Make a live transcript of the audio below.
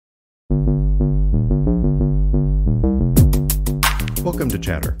Welcome to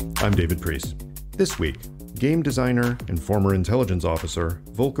Chatter. I'm David Priess. This week, game designer and former intelligence officer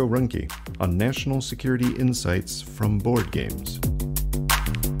Volko Ruhnke on national security insights from board games.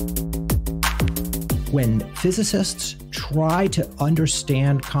 When physicists try to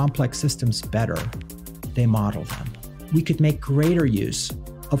understand complex systems better, they model them. We could make greater use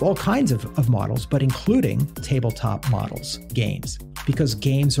of all kinds of models, but including tabletop models, games, because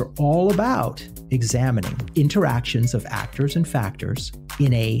games are all about examining interactions of actors and factors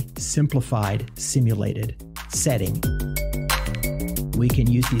in a simplified, simulated setting. We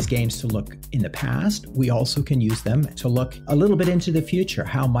can use these games to look in the past. We also can use them to look a little bit into the future.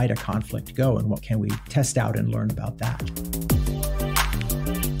 How might a conflict go, and what can we test out and learn about that?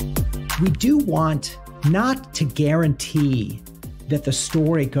 We do want not to guarantee that the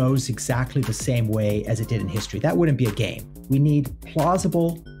story goes exactly the same way as it did in history. That wouldn't be a game. We need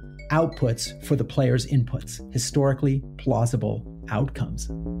plausible outputs for the player's inputs, historically plausible outcomes.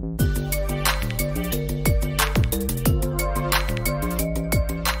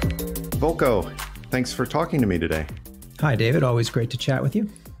 Volko, thanks for talking to me today. Hi, David. Always great to chat with you.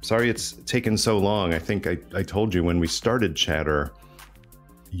 Sorry it's taken so long. I think I told you when we started Chatter,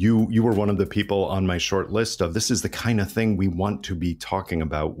 you were one of the people on my short list of this is the kind of thing we want to be talking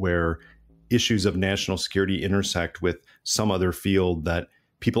about, where issues of national security intersect with some other field that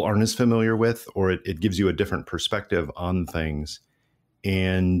people aren't as familiar with, or it gives you a different perspective on things.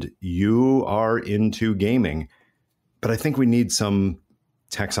 And you are into gaming, but I think we need some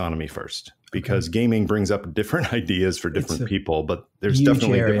taxonomy first, because gaming brings up different ideas for different people, but there's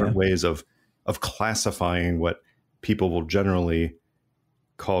definitely different ways of classifying what people will generally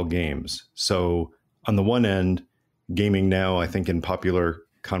call games. So on the one end, gaming now, I think in popular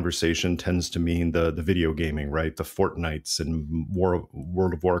conversation tends to mean the video gaming, right? The Fortnites and World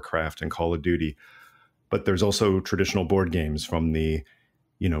of Warcraft and Call of Duty. But there's also traditional board games, from the,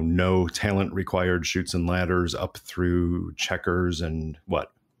 no talent required shoots and ladders up through checkers and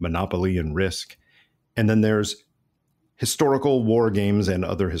Monopoly and Risk. And then there's historical war games and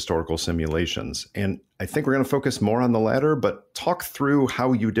other historical simulations. And I think we're going to focus more on the latter, but talk through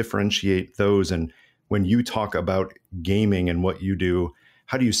how you differentiate those. And when you talk about gaming and what you do,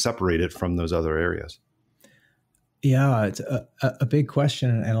 how do you separate it from those other areas? Yeah, it's a big question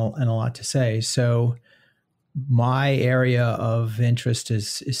and a lot to say. So my area of interest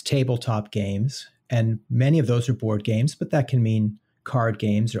is tabletop games, and many of those are board games, but that can mean card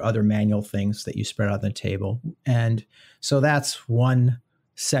games or other manual things that you spread out on the table. And so that's one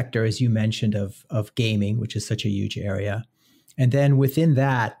sector, as you mentioned, of gaming, which is such a huge area. And then within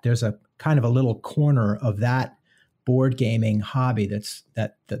that, there's a kind of a little corner of that board gaming hobby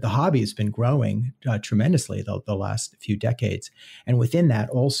that the hobby has been growing tremendously the last few decades. And within that,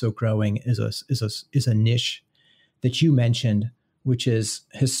 also growing is a niche that you mentioned, which is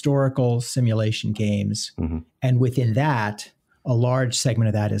historical simulation games. Mm-hmm. And within that, a large segment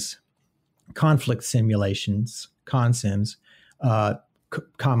of that is conflict simulations, consims,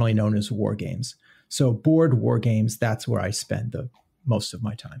 commonly known as war games. So board war games, that's where I spend the most of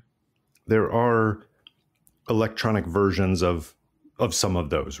my time. There are electronic versions of some of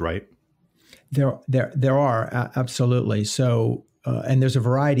those, right? There are, absolutely. So, and there's a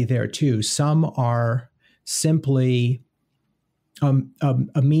variety there too. Some are simply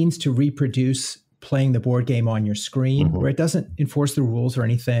a means to reproduce playing the board game on your screen, mm-hmm. where it doesn't enforce the rules or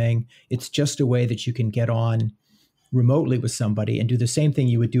anything. It's just a way that you can get on remotely with somebody and do the same thing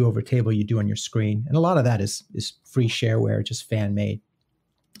you would do over a table you do on your screen. And a lot of that is free shareware, just fan-made.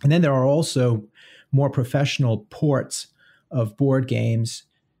 And then there are also more professional ports of board games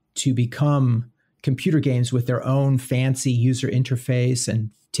to become computer games with their own fancy user interface and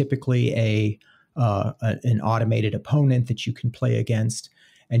typically an automated opponent that you can play against.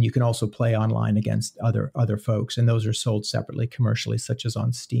 And you can also play online against other folks. And those are sold separately commercially, such as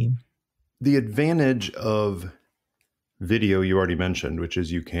on Steam. The advantage of video you already mentioned, which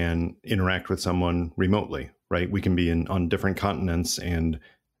is you can interact with someone remotely, right? We can be on different continents and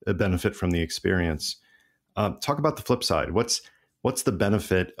benefit from the experience. Talk about the flip side. What's the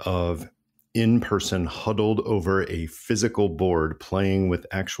benefit of in-person huddled over a physical board playing with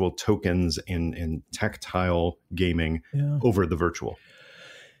actual tokens and tactile gaming over the virtual?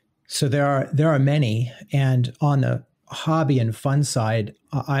 So there are many, and on the hobby and fun side,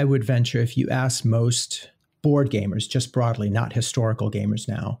 I would venture if you ask most board gamers, just broadly, not historical gamers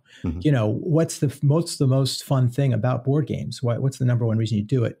now, mm-hmm. What's the most fun thing about board games? What's the number one reason you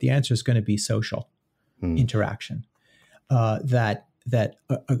do it? The answer is going to be social interaction. That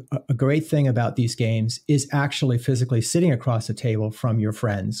a great thing about these games is actually physically sitting across the table from your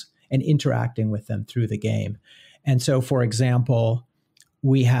friends and interacting with them through the game. And so, for example,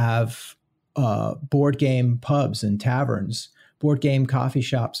 we have board game pubs and taverns, board game coffee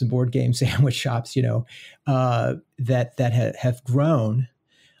shops and board game sandwich shops, that have grown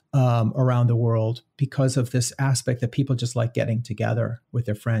around the world because of this aspect that people just like getting together with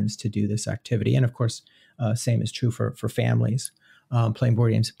their friends to do this activity. And of course, same is true for families playing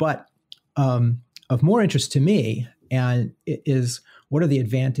board games. But of more interest to me and is what are the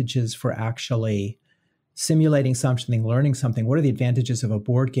advantages for actually simulating something, learning something? What are the advantages of a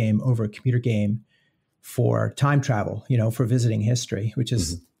board game over a computer game for time travel, for visiting history, which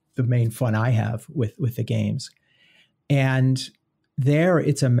is the main fun I have with the games. And there,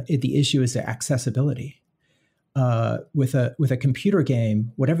 the issue is the accessibility. With a computer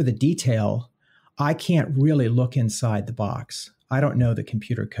game, whatever the detail, I can't really look inside the box. I don't know the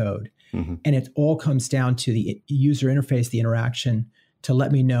computer code. Mm-hmm. And it all comes down to the user interface, the interaction, to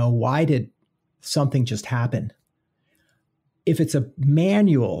let me know, why did something just happen? If it's a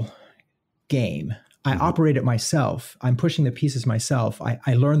manual game, I operate it myself. I'm pushing the pieces myself.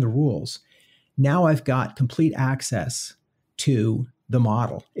 I learn the rules. Now I've got complete access to the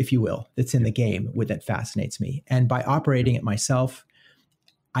model, if you will, that's in the game that fascinates me. And by operating it myself,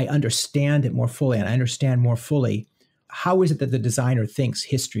 I understand it more fully, and I understand more fully how is it that the designer thinks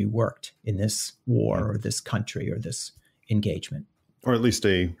history worked in this war or this country or this engagement. Or at least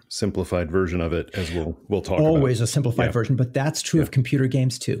a simplified version of it, as we'll talk about. Always a simplified version, but that's true of computer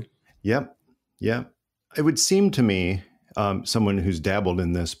games too. Yep. Yeah. It would seem to me, someone who's dabbled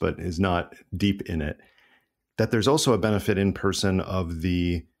in this but is not deep in it, that there's also a benefit in person of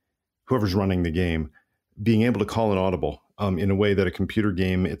whoever's running the game being able to call an audible in a way that a computer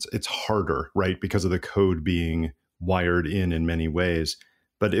game, it's harder, right? Because of the code being wired in many ways.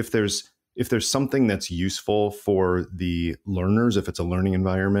 But if there's something that's useful for the learners, if it's a learning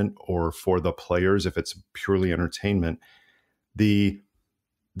environment, or for the players, if it's purely entertainment, the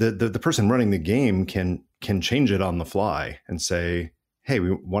person running the game can change it on the fly and say, hey,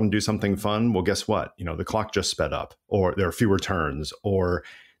 we want to do something fun. Well, guess what? The clock just sped up, or there are fewer turns, or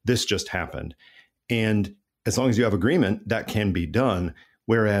this just happened. And as long as you have agreement, that can be done.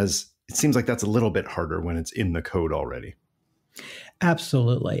 Whereas it seems like that's a little bit harder when it's in the code already.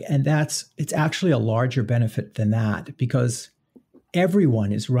 Absolutely. And it's actually a larger benefit than that, because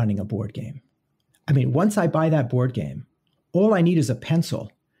everyone is running a board game. I mean, once I buy that board game, all I need is a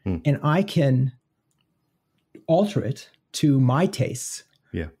pencil and I can alter it to my tastes,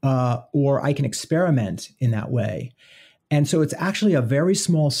 or I can experiment in that way. And so it's actually a very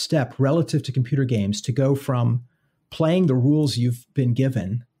small step relative to computer games to go from playing the rules you've been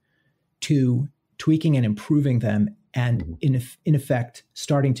given to tweaking and improving them, and in effect,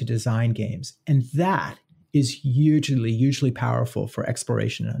 starting to design games. And that is hugely powerful for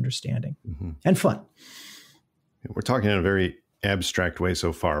exploration and understanding and fun. We're talking in a very abstract way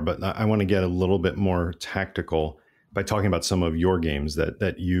so far, but I want to get a little bit more tactical by talking about some of your games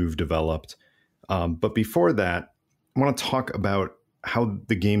that you've developed. But before that, I want to talk about how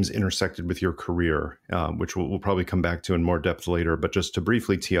the games intersected with your career, which we'll probably come back to in more depth later. But just to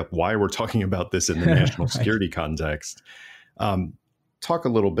briefly tee up why we're talking about this in the national security context, talk a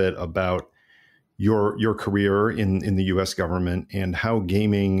little bit about your career in the U.S. government and how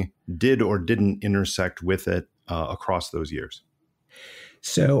gaming did or didn't intersect with it across those years.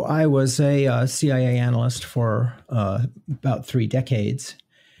 So I was a CIA analyst for about 3 decades,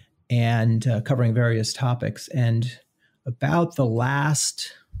 and covering various topics. And about the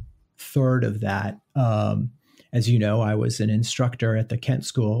last third of that, as you know, I was an instructor at the Kent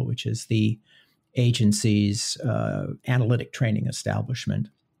School, which is the agency's analytic training establishment.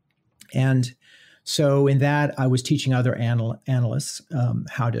 And so in that, I was teaching other analysts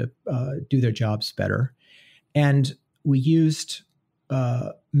how to do their jobs better. And we used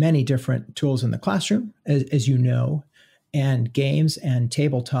many different tools in the classroom, as you know, and games and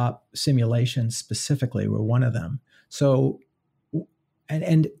tabletop simulations specifically were one of them. So,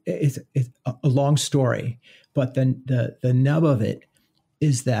 and it's a long story, but then the nub of it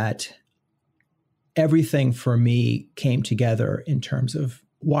is that everything for me came together in terms of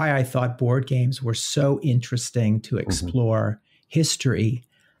why I thought board games were so interesting to explore history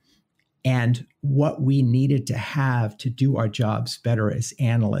and what we needed to have to do our jobs better as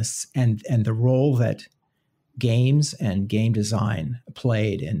analysts, and the role that games and game design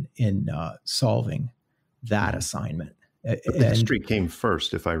played in solving that assignment. But the history came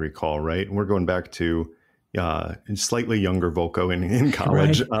first, if I recall, right? And we're going back to slightly younger Volko in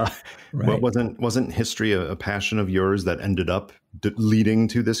college. Right. Wasn't history a passion of yours that ended up leading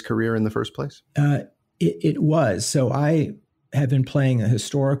to this career in the first place? It was. So I have been playing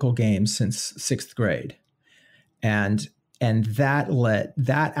historical games since 6th grade. And And that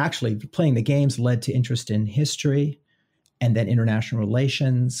actually playing the games led to interest in history and then international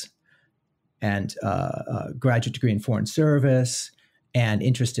relations and graduate degree in foreign service and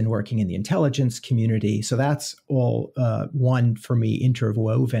interest in working in the intelligence community. So that's all one for me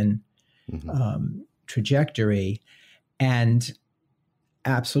interwoven trajectory. And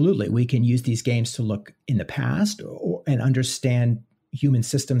absolutely, we can use these games to look in the past and understand human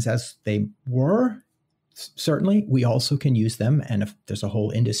systems as they were. Certainly, we also can use them. And if there's a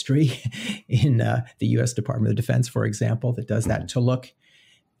whole industry in the U.S. Department of Defense, for example, that does that to look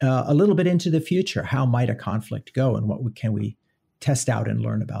a little bit into the future. How might a conflict go and what can we test out and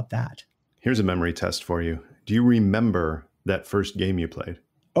learn about that? Here's a memory test for you. Do you remember that first game you played?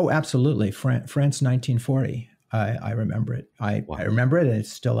 Oh, absolutely. France 1940. I remember it. I remember it, and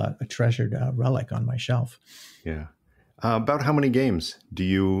it's still a treasured relic on my shelf. Yeah. About how many games do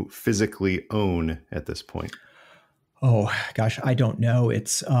you physically own at this point? Oh, gosh, I don't know.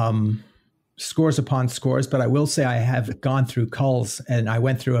 It's scores upon scores, but I will say I have gone through culls, and I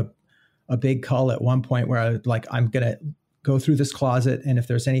went through a big cull at one point where I was like, I'm going to go through this closet, and if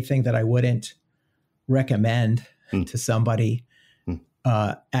there's anything that I wouldn't recommend to somebody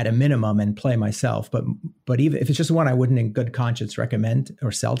at a minimum and play myself, but even if it's just one I wouldn't in good conscience recommend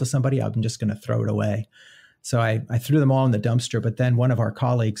or sell to somebody, I'm just going to throw it away. So I threw them all in the dumpster, but then one of our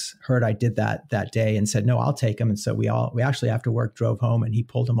colleagues heard I did that day and said, no, I'll take them. And so we actually after work drove home, and he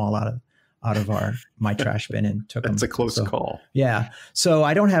pulled them all out of my trash bin and took them. That's a close call. Yeah. So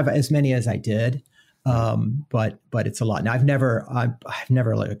I don't have as many as I did. But it's a lot. Now I've never like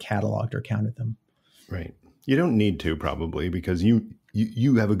cataloged or counted them. Right. You don't need to, probably, because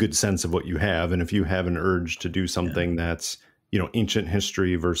you have a good sense of what you have. And if you have an urge to do something that's, ancient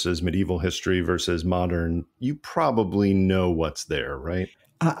history versus medieval history versus modern, you probably know what's there, right?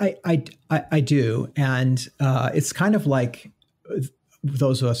 I do. And it's kind of like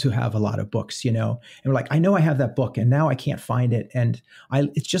those of us who have a lot of books, and we're like, I know I have that book and now I can't find it. And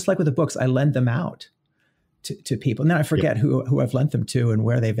it's just like with the books, I lend them out to people. And then I forget who I've lent them to and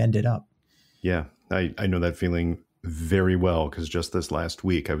where they've ended up. Yeah, I know that feeling very well, because just this last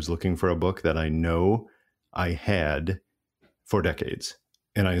week, I was looking for a book that I know I had for decades,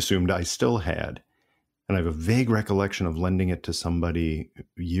 and I assumed I still had. And I have a vague recollection of lending it to somebody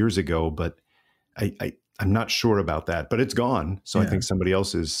years ago, but I'm not sure about that, but it's gone. So I think somebody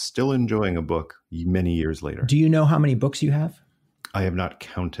else is still enjoying a book many years later. Do you know how many books you have? I have not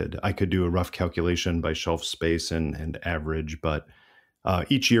counted. I could do a rough calculation by shelf space and average, but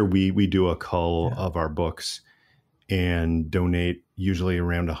each year we do a cull of our books and donate usually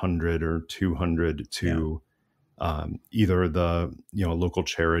around 100 or 200 to either the local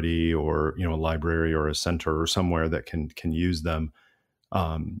charity or a library or a center or somewhere that can use them,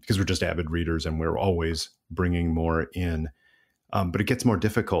 because we're just avid readers and we're always bringing more in. But it gets more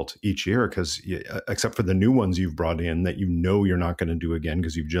difficult each year because, except for the new ones you've brought in that you're not going to do again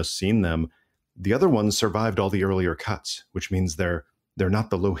because you've just seen them, the other ones survived all the earlier cuts, which means they're not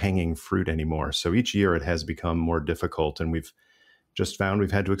the low-hanging fruit anymore. So each year it has become more difficult, and we've just found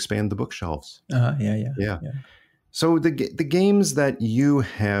we've had to expand the bookshelves. Yeah. So the games that you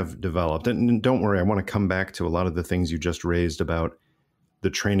have developed, and don't worry, I want to come back to a lot of the things you just raised about the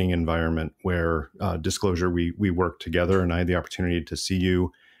training environment where, disclosure, we worked together, and I had the opportunity to see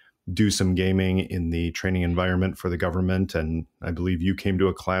you do some gaming in the training environment for the government. And I believe you came to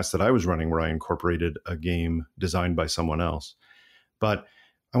a class that I was running where I incorporated a game designed by someone else. But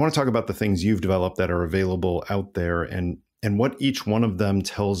I want to talk about the things you've developed that are available out there and what each one of them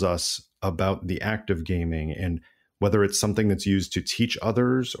tells us about the act of gaming, and whether it's something that's used to teach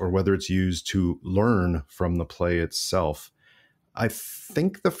others or whether it's used to learn from the play itself. I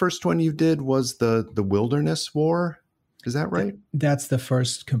think the first one you did was the Wilderness War. Is that right? That's the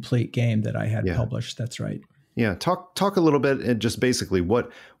first complete game that I had published. That's right. Yeah. Talk a little bit and just basically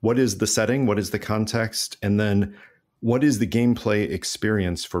what is the setting? What is the context? And then what is the gameplay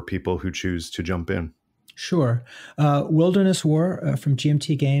experience for people who choose to jump in? Sure. Wilderness War from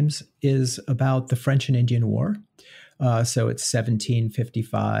GMT Games is about the French and Indian War. So it's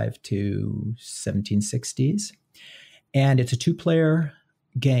 1755 to 1760s. And it's a two-player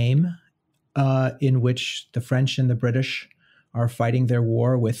game in which the French and the British are fighting their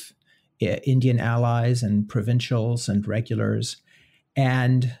war with Indian allies and provincials and regulars.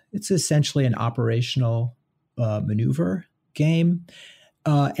 And it's essentially an operational maneuver game.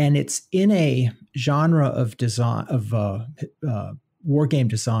 And it's in a genre of design war game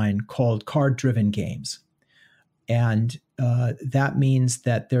design called card-driven games. And that means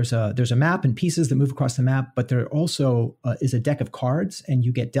that there's a map and pieces that move across the map, but there also is a deck of cards, and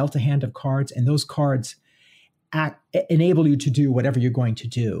you get dealt a hand of cards, and those cards enable you to do whatever you're going to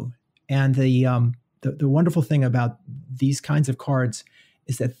do. And the wonderful thing about these kinds of cards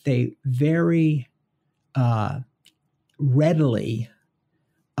is that they very readily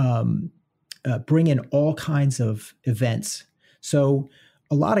bring in all kinds of events. So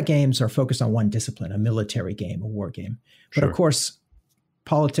a lot of games are focused on one discipline, a military game, a war game. But of course,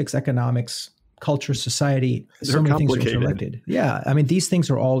 politics, economics, culture, society, so many things are interrelated. Yeah. I mean, these things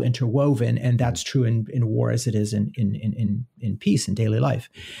are all interwoven, and that's true in war as it is in peace and daily life.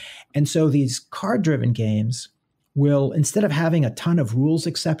 And so these card-driven games will, instead of having a ton of rules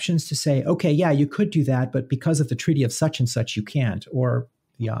exceptions to say, okay, yeah, you could do that, but because of the treaty of such and such, you can't, or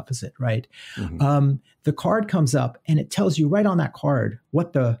the opposite, right? Mm-hmm. The card comes up and it tells you right on that card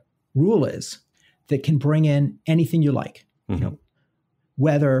what the rule is that can bring in anything you like, mm-hmm.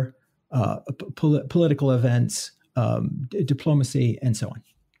 Weather, political events, diplomacy, and so on.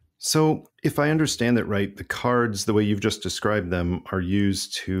 So if I understand it right, the cards, the way you've just described them, are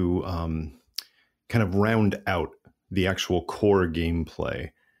used to kind of round out the actual core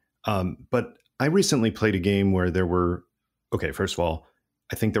gameplay. But I recently played a game where there were, first of all,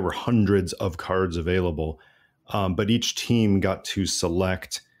 I think there were hundreds of cards available, but each team got to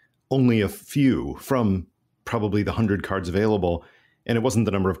select only a few from probably the 100 cards available. And it wasn't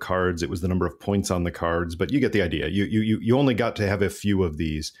the number of cards, it was the number of points on the cards, but you get the idea. You only got to have a few of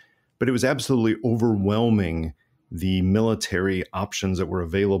these, but it was absolutely overwhelming, the military options that were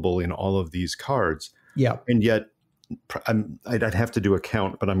available in all of these cards. Yeah. And yet I'd have to do a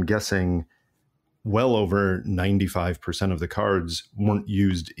count, but I'm guessing well over 95% of the cards weren't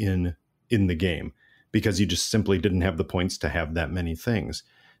used in the game because you just simply didn't have the points to have that many things.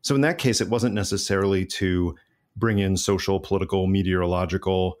 So in that case, it wasn't necessarily to bring in social, political,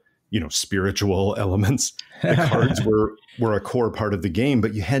 meteorological, spiritual elements. The cards were a core part of the game,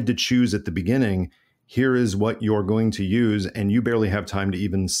 but you had to choose at the beginning, here is what you're going to use, and you barely have time to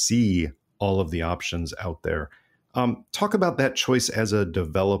even see all of the options out there. Talk about that choice as a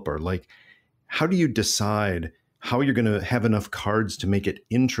developer. Like, how do you decide how you're going to have enough cards to make it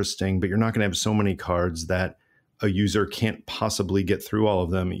interesting, but you're not going to have so many cards that a user can't possibly get through all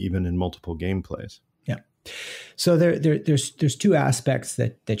of them, even in multiple gameplays? Yeah. So there's two aspects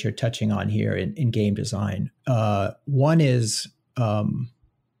that you're touching on here in game design. One is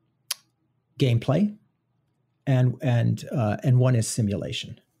gameplay, and one is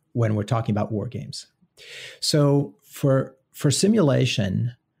simulation when we're talking about war games. So for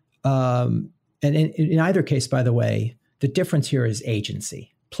simulation, and in either case, by the way, the difference here is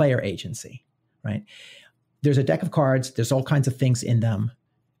agency, player agency, right? There's a deck of cards. There's all kinds of things in them.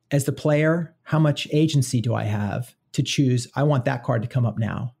 As the player, how much agency do I have to choose, I want that card to come up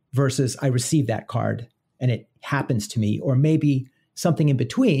now, versus I receive that card and it happens to me, or maybe something in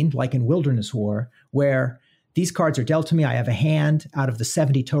between, like in Wilderness War, where these cards are dealt to me. I have a hand. Out of the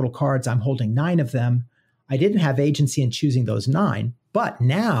 70 total cards, I'm holding 9 of them. I didn't have agency in choosing those 9, but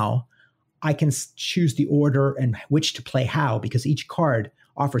now I can choose the order and which to play how, because each card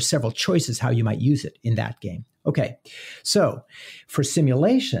offers several choices how you might use it in that game. Okay, so for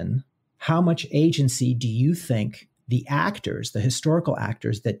simulation, how much agency do you think the actors, the historical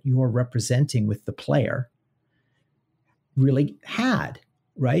actors that you're representing with the player, really had,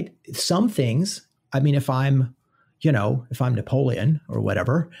 right? Some things, I mean, if I'm Napoleon or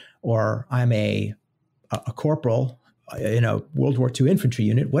whatever, or I'm a corporal, World War II infantry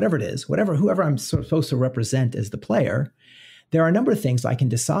unit, whatever it is, whoever I'm supposed to represent as the player, there are a number of things I can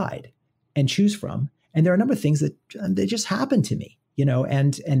decide and choose from. And there are a number of things that they just happen to me,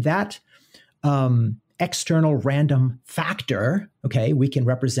 and that external random factor, we can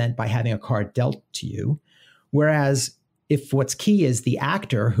represent by having a card dealt to you. Whereas if what's key is the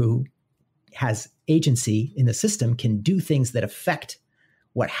actor who has agency in the system can do things that affect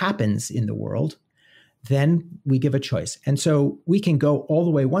what happens in the world, then we give a choice. And so we can go all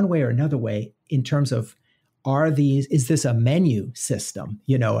the way one way or another way in terms of, is this a menu system?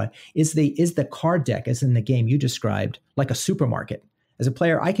 Is the card deck, as in the game you described, like a supermarket? As a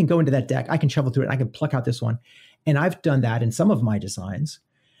player, I can go into that deck, I can shovel through it, I can pluck out this one. And I've done that in some of my designs.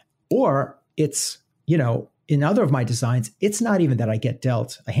 Or it's, in other of my designs, it's not even that I get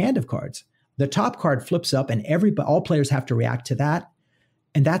dealt a hand of cards. The top card flips up and all players have to react to that.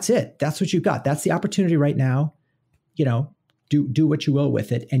 And that's it. That's what you've got. That's the opportunity right now. Do what you will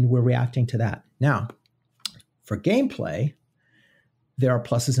with it. And we're reacting to that. Now, for gameplay, there are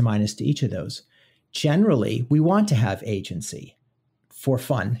pluses and minuses to each of those. Generally, we want to have agency for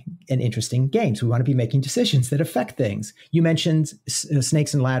fun and interesting games. We want to be making decisions that affect things. You mentioned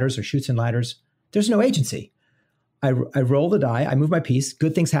snakes and ladders or chutes and ladders. There's no agency. I roll the die, I move my piece,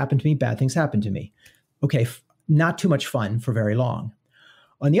 good things happen to me, bad things happen to me. Okay, not too much fun for very long.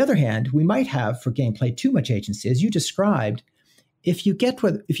 On the other hand, we might have for gameplay too much agency. As you described, if you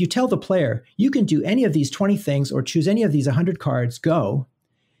tell the player, you can do any of these 20 things or choose any of these 100 cards, go.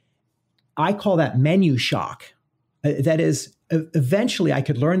 I call that menu shock. That is, eventually I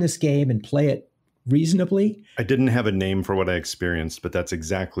could learn this game and play it reasonably. I didn't have a name for what I experienced, but that's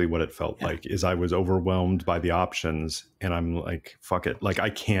exactly what it felt like, is I was overwhelmed by the options and I'm like, fuck it. Like I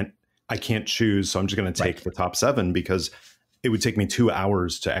can't choose. So I'm just going to take the top 7 because it would take me 2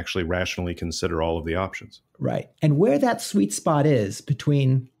 hours to actually rationally consider all of the options. Right. And where that sweet spot is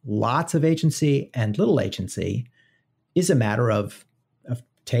between lots of agency and little agency is a matter of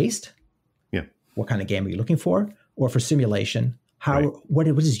taste. Yeah. What kind of game are you looking for? Or for simulation, what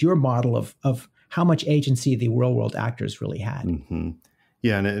is your model of how much agency the real world actors really had? Mm-hmm.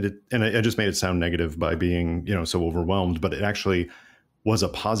 Yeah, and I just made it sound negative by being so overwhelmed, but it actually was a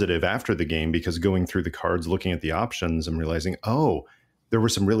positive after the game, because going through the cards, looking at the options, and realizing, oh, there were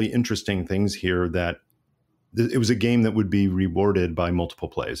some really interesting things here that it was a game that would be rewarded by multiple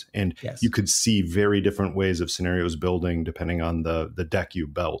plays, and you could see very different ways of scenarios building depending on the deck you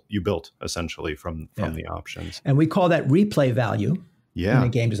built essentially from the options. And we call that replay value in a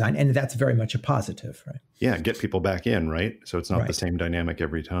game design, and that's very much a positive, right? Yeah, get people back in, right? So it's not the same dynamic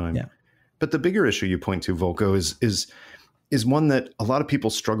every time. Yeah. But the bigger issue you point to, Volko, is one that a lot of people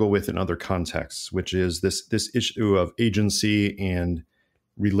struggle with in other contexts, which is this issue of agency and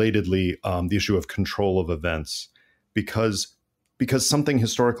relatedly, the issue of control of events, because something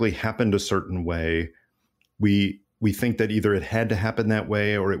historically happened a certain way, we think that either it had to happen that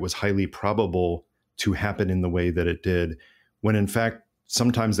way or it was highly probable to happen in the way that it did, when in fact,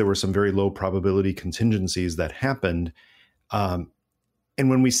 sometimes there were some very low probability contingencies that happened. And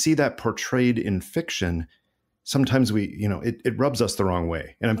when we see that portrayed in fiction, sometimes it rubs us the wrong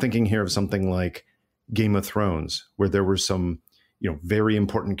way. And I'm thinking here of something like Game of Thrones, where there were some very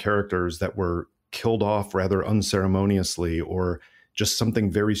important characters that were killed off rather unceremoniously, or just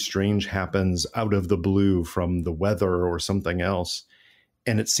something very strange happens out of the blue from the weather or something else.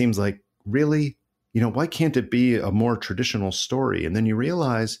 And it seems like, really, why can't it be a more traditional story? And then you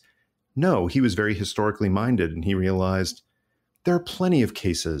realize, no, he was very historically minded, and he realized there are plenty of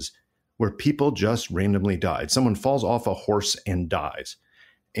cases where people just randomly died. Someone falls off a horse and dies.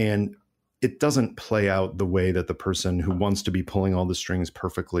 And it doesn't play out the way that the person who wants to be pulling all the strings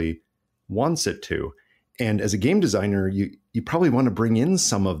perfectly wants it to. And as a game designer, you probably want to bring in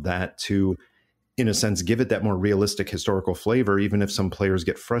some of that to, in a sense, give it that more realistic historical flavor, even if some players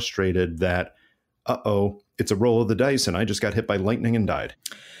get frustrated that, it's a roll of the dice and I just got hit by lightning and died.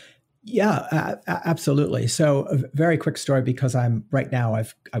 Yeah, absolutely. So a very quick story, because I'm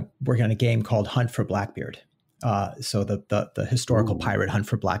working on a game called Hunt for Blackbeard. So the historical pirate Hunt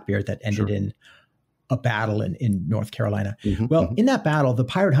for Blackbeard that ended in a battle in North Carolina. In that battle, the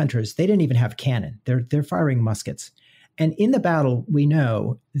pirate hunters, they didn't even have cannon. They're firing muskets. And in the battle, we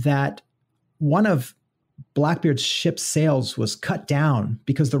know that one of Blackbeard's ship's sails was cut down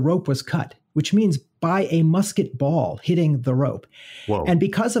because the rope was cut, which means by a musket ball hitting the rope. Whoa. And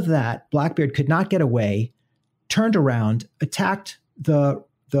because of that, Blackbeard could not get away, turned around, attacked the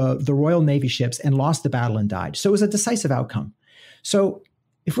Royal Navy ships, and lost the battle and died. So it was a decisive outcome. So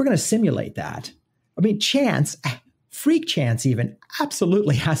if we're going to simulate that, I mean, chance, freak chance even,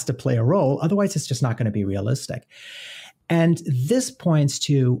 absolutely has to play a role. Otherwise, it's just not going to be realistic. And this points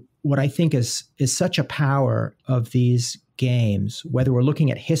to what I think is such a power of these games, whether we're looking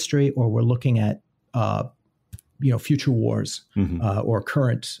at history or we're looking at future wars or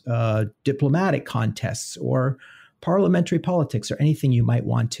current diplomatic contests or parliamentary politics or anything you might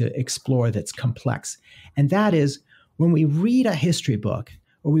want to explore that's complex. And that is, when we read a history book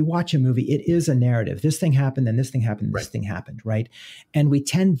or we watch a movie, it is a narrative. This thing happened, then this thing happened, this thing happened, right? And we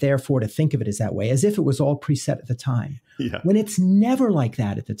tend, therefore, to think of it as that way, as if it was all preset at the time. Yeah. When it's never like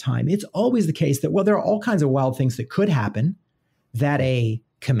that at the time. It's always the case that, well, there are all kinds of wild things that could happen that a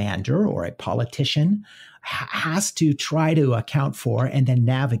commander or a politician has to try to account for and then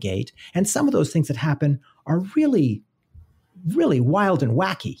navigate. And some of those things that happen are really, really wild and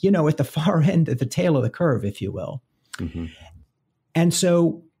wacky, at the far end, at the tail of the curve, if you will. And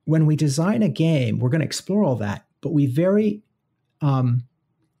so when we design a game, we're going to explore all that, but we very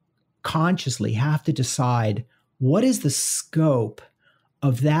consciously have to decide what is the scope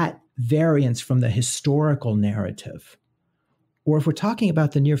of that variance from the historical narrative. Or if we're talking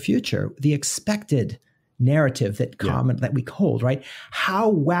about the near future, the expected narrative that we hold, right?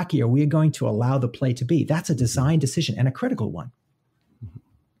 How wacky are we going to allow the play to be? That's a design decision, and a critical one.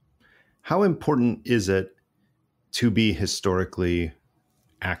 How important is it to be historically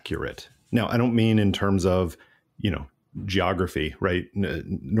accurate? Now, I don't mean in terms of geography, right?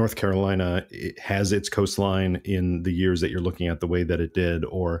 North Carolina has its coastline in the years that you're looking at the way that it did,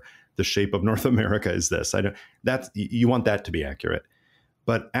 or the shape of North America is this. You want that to be accurate,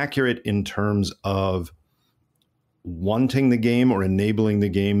 but accurate in terms of wanting the game or enabling the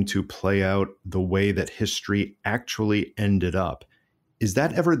game to play out the way that history actually ended up. Is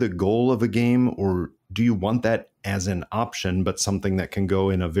that ever the goal of a game, or do you want that as an option, but something that can go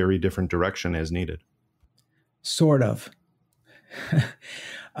in a very different direction as needed? Sort of.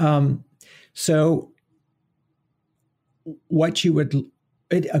 So what you would,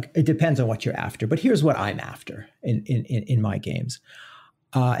 it depends on what you're after, but here's what I'm after in my games.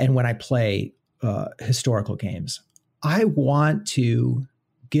 And when I play historical games, I want to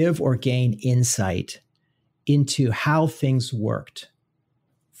give or gain insight into how things worked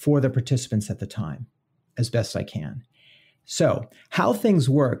for the participants at the time as best I can. So how things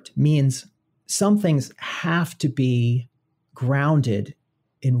worked means some things have to be grounded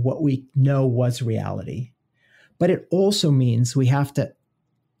in what we know was reality, but it also means we have to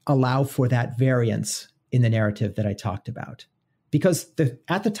allow for that variance in the narrative that I talked about. Because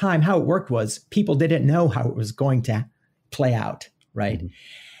at the time, how it worked was people didn't know how it was going to play out, right? Mm-hmm.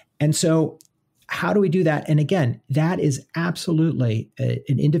 And so how do we do that? And again, that is absolutely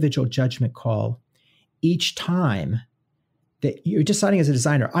an individual judgment call each time that you're deciding as a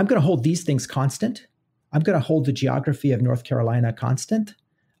designer, I'm going to hold these things constant. I'm going to hold the geography of North Carolina constant.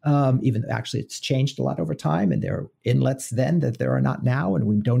 Even actually it's changed a lot over time, and there are inlets then that there are not now, and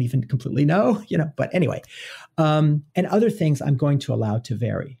we don't even completely know, but anyway. And other things I'm going to allow to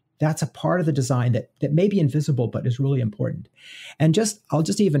vary. That's a part of the design that may be invisible, but is really important. And I'll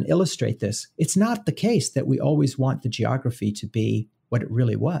just even illustrate this. It's not the case that we always want the geography to be what it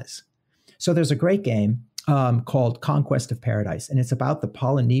really was. So there's a great game called Conquest of Paradise, and it's about the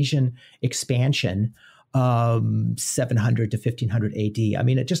Polynesian expansion 700 to 1500 AD. I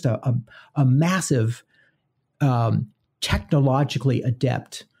mean, it's just a massive, technologically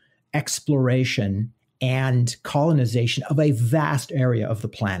adept exploration and colonization of a vast area of the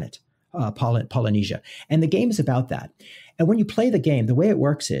planet, Polynesia. And the game is about that. And when you play the game, the way it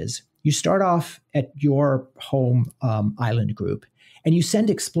works is you start off at your home island group, and you send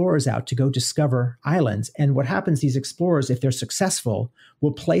explorers out to go discover islands. And what happens, these explorers, if they're successful,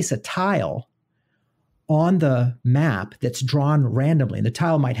 will place a tile on the map that's drawn randomly. And the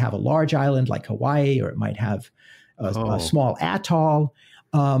tile might have a large island like Hawaii, or it might have a small atoll.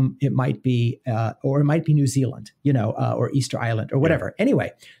 It might be, or it might be New Zealand, or Easter Island or whatever. Yeah.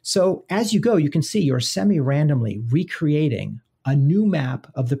 Anyway, so as you go, you can see you're semi-randomly recreating a new map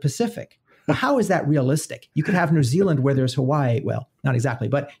of the Pacific. Well, how is that realistic? You could have New Zealand where there's Hawaii. Well, not exactly,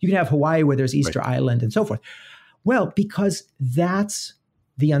 but you can have Hawaii where there's Easter Island and so forth. Well, because that's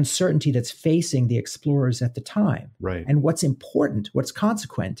the uncertainty that's facing the explorers at the time. Right. And what's important, what's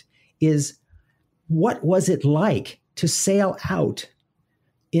consequent, is what was it like to sail out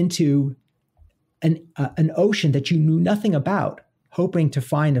into an ocean that you knew nothing about, hoping to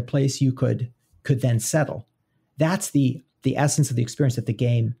find a place you could then settle. That's the essence of the experience that the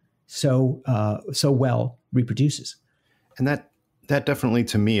game so well reproduces. And that definitely,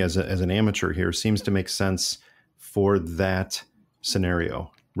 to me as an amateur here, seems to make sense for that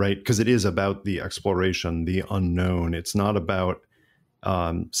scenario, right? Because it is about the exploration, the unknown. It's not about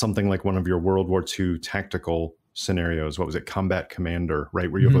something like one of your World War II tactical scenarios. What was it? Combat Commander, right?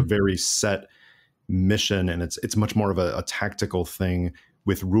 Where you have a very set mission, and it's much more of a tactical thing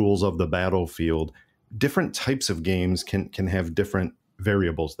with rules of the battlefield. Different types of games can have different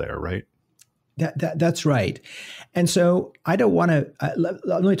variables there, right? That's right. And so I don't want to,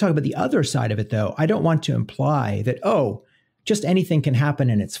 let me talk about the other side of it though. I don't want to imply that, just anything can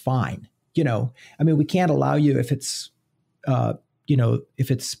happen and it's fine. I mean, we can't allow you if it's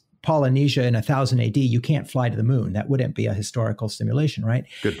Polynesia in 1000 AD, you can't fly to the moon. That wouldn't be a historical simulation, right?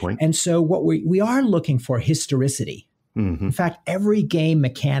 Good point. And so what we are looking for historicity. Mm-hmm. In fact, every game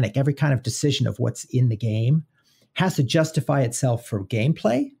mechanic, every kind of decision of what's in the game has to justify itself for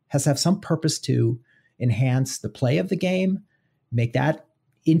gameplay, has to have some purpose to enhance the play of the game, make that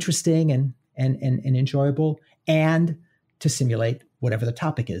interesting and enjoyable, and to simulate whatever the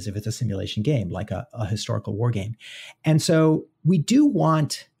topic is, if it's a simulation game, like a historical war game. And so we do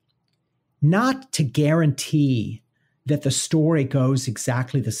want not to guarantee that the story goes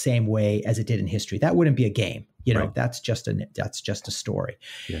exactly the same way as it did in history. That wouldn't be a game. Right. That's just a story.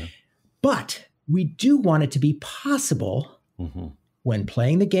 Yeah. But we do want it to be possible when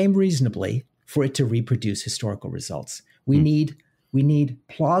playing the game reasonably for it to reproduce historical results. We need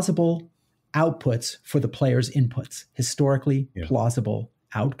plausible outputs for the player's inputs, historically plausible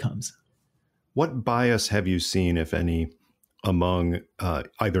outcomes. What bias have you seen, if any, among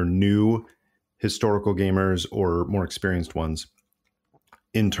either new historical gamers or more experienced ones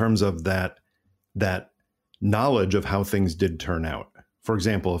in terms of that knowledge of how things did turn out? For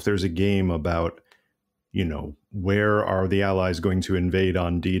example, if there's a game about, where are the Allies going to invade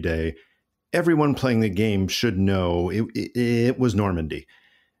on D-Day, everyone playing the game should know it was Normandy.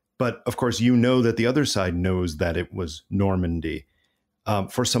 But of course, that the other side knows that it was Normandy.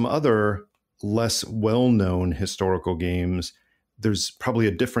 For some other less well-known historical games, there's probably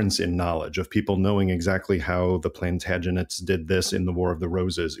a difference in knowledge of people knowing exactly how the Plantagenets did this in the War of the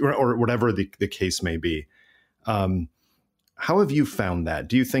Roses, or whatever the case may be. How have you found that?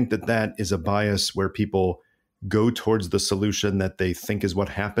 Do you think that is a bias where people go towards the solution that they think is what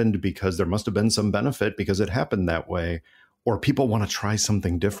happened because there must have been some benefit because it happened that way? Or people want to try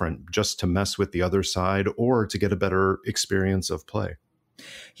something different just to mess with the other side or to get a better experience of play?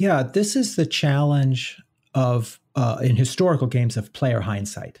 Yeah, this is the challenge of in historical games of player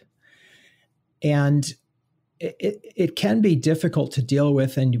hindsight. And it can be difficult to deal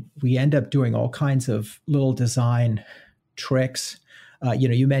with, and we end up doing all kinds of little design tricks.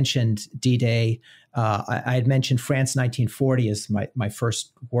 You mentioned D-Day. I had mentioned France 1940 as my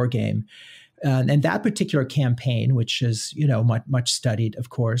first war game. And that particular campaign, which is, much studied, of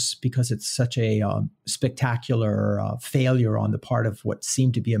course, because it's such a spectacular failure on the part of what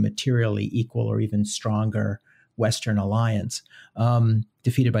seemed to be a materially equal or even stronger Western alliance,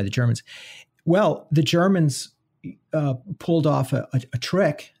 defeated by the Germans. Well, the Germans pulled off a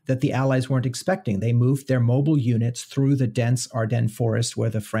trick that the Allies weren't expecting. They moved their mobile units through the dense Ardennes forest where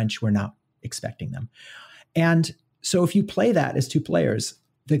the French were not expecting them. And so if you play that as two players,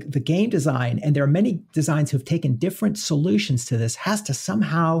 the game design, and there are many designs who have taken different solutions to this, has to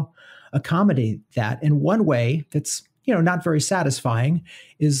somehow accommodate that. And one way that's not very satisfying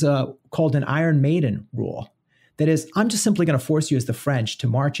is called an Iron Maiden rule. That is, I'm just simply going to force you as the French to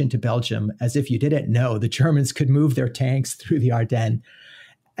march into Belgium as if you didn't know the Germans could move their tanks through the Ardennes,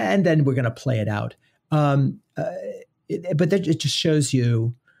 and then we're going to play it out. But it just shows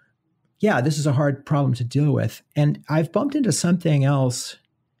you, this is a hard problem to deal with. And I've bumped into something else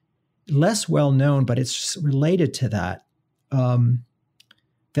less well known, but it's related to that. That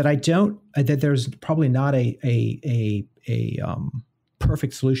there's probably not a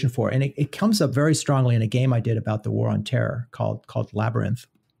perfect solution for, and it comes up very strongly in a game I did about the War on Terror called Labyrinth.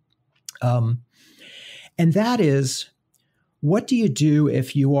 And that is, what do you do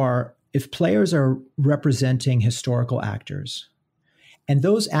if players are representing historical actors, and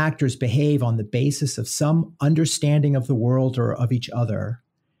those actors behave on the basis of some understanding of the world or of each other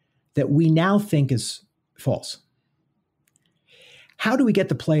that we now think is false? How do we get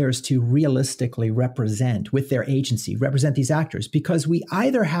the players to realistically represent, with their agency, represent these actors? Because we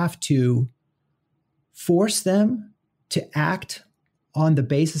either have to force them to act on the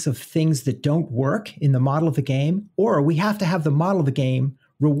basis of things that don't work in the model of the game, or we have to have the model of the game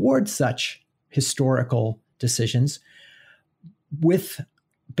reward such historical decisions with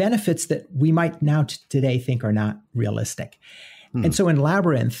benefits that we might now today think are not realistic. And so in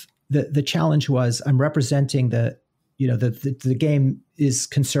Labyrinth, the challenge was, I'm representing the game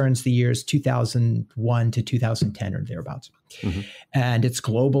concerns the years 2001 to 2010 or thereabouts. Mm-hmm. And it's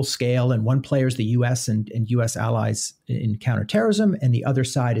global scale. And one player is the U.S. and U.S. allies in counterterrorism. And the other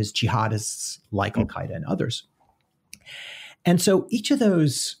side is jihadists like Al-Qaeda and others. And so each of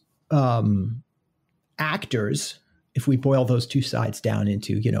those actors, if we boil those two sides down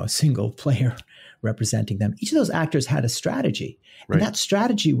into, a single player representing them, each of those actors had a strategy. Right. And that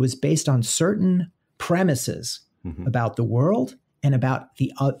strategy was based on certain premises about the world and about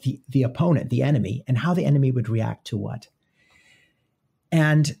the opponent, the enemy, and how the enemy would react to what.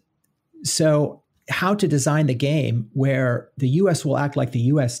 And so how to design the game where the U.S. will act like the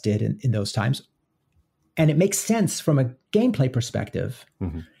U.S. did in those times. And it makes sense from a gameplay perspective.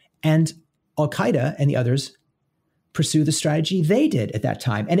 Mm-hmm. And Al-Qaeda and the others pursue the strategy they did at that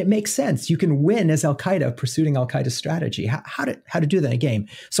time. And it makes sense. You can win as Al-Qaeda pursuing Al-Qaeda's strategy. How to do that in a game.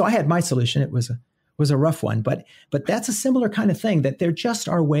 So I had my solution. It was a rough one, but that's a similar kind of thing, that there just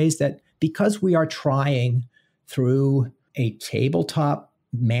are ways that, because we are trying through a tabletop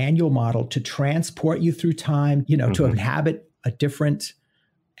manual model to transport you through time, to inhabit a different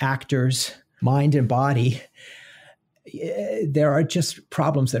actor's mind and body, there are just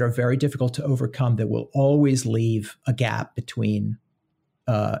problems that are very difficult to overcome that will always leave a gap between,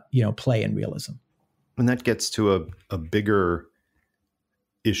 play and realism. And that gets to a bigger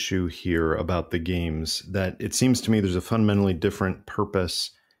issue here about the games, that it seems to me there's a fundamentally different purpose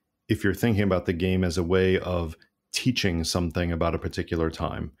if you're thinking about the game as a way of teaching something about a particular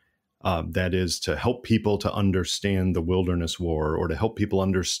time. that is to help people to understand the Wilderness War or to help people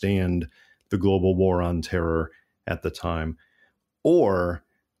understand the global war on terror at the time, or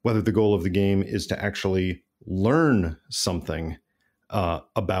whether the goal of the game is to actually learn something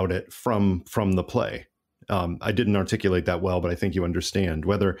about it from the play. I didn't articulate that well, but I think you understand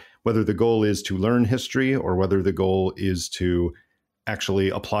whether the goal is to learn history or whether the goal is to actually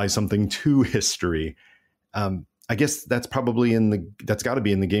apply something to history. I guess that's probably that's got to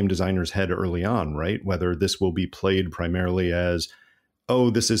be in the game designer's head early on, right? Whether this will be played primarily as, oh,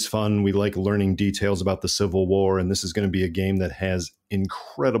 this is fun, we like learning details about the Civil War, and this is going to be a game that has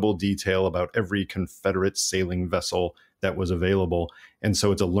incredible detail about every Confederate sailing vessel that was available. And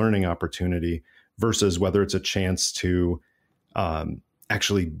so it's a learning opportunity, versus whether it's a chance to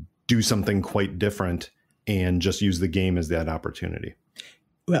actually do something quite different and just use the game as that opportunity.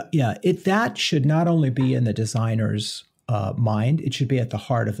 Well, yeah, that should not only be in the designer's mind, it should be at the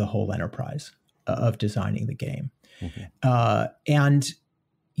heart of the whole enterprise of designing the game. And,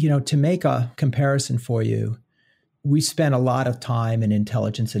 to make a comparison for you, we spent a lot of time in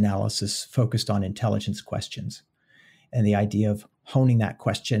intelligence analysis focused on intelligence questions and the idea of honing that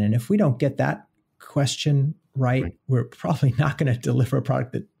question. And if we don't get that question right, we're probably not going to deliver a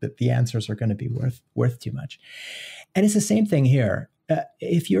product that the answers are going to be worth too much. And it's the same thing here.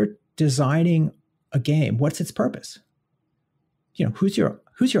 If you're designing a game, what's its purpose? Who's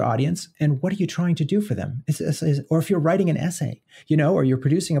your audience, and what are you trying to do for them? Or if you're writing an essay, or you're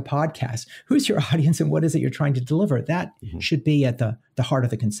producing a podcast, who's your audience and what is it you're trying to deliver? That should be at the heart of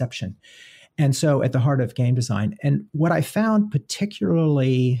the conception. And so at the heart of game design. And what I found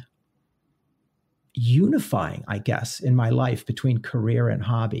particularly unifying, I guess, in my life between career and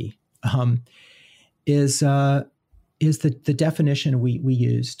hobby is the definition we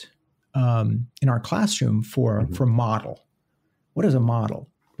used in our classroom for model. What is a model,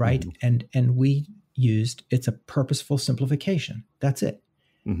 right? And we used, it's a purposeful simplification. That's it.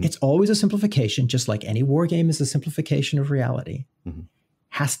 It's always a simplification, just like any war game is a simplification of reality.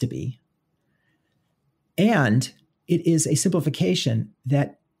 Has to be. And it is a simplification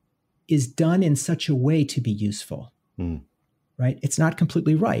that is done in such a way to be useful, right? It's not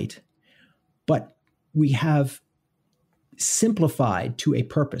completely right, but we have simplified to a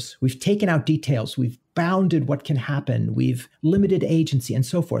purpose. We've taken out details. We've bounded what can happen. We've limited agency and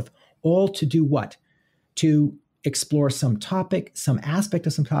so forth, all to do what? To explore some topic, some aspect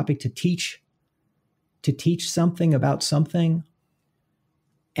of some topic, to teach something about something.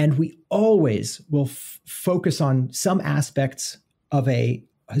 And we always will focus on some aspects of a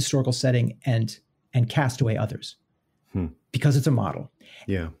historical setting and cast away others because it's a model.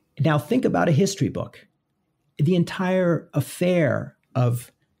 Yeah. Now think about a history book. The entire affair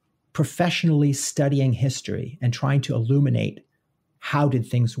of professionally studying history and trying to illuminate how did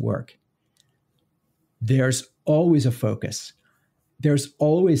things work. There's always a focus. There's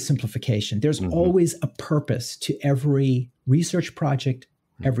always simplification. There's always a purpose to every research project,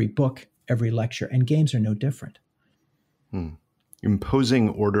 every book, every lecture, and games are no different. Imposing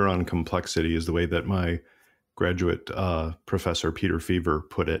order on complexity is the way that my graduate professor, Peter Fever,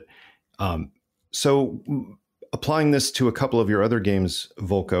 put it. So applying this to a couple of your other games,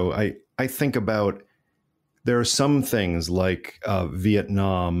 Volko, I think about, there are some things like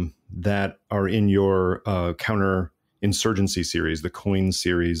Vietnam that are in your counter-insurgency series, the Coin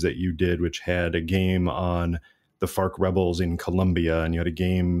series that you did, which had a game on the FARC rebels in Colombia, and you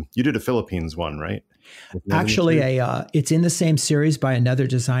did a Philippines one, right? Actually, it's in the same series by another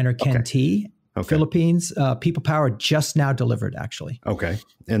designer, Ken T. Okay. Philippines, People Power just now delivered, actually. Okay.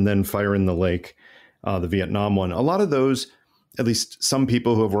 And then Fire in the Lake, the Vietnam one. A lot of those, at least some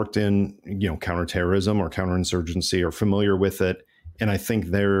people who have worked in, counterterrorism or counterinsurgency are familiar with it. And I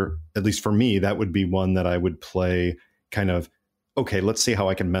think at least for me, that would be one that I would play kind of, okay, let's see how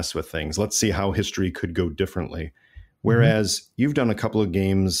I can mess with things. Let's see how history could go differently. Whereas you've done a couple of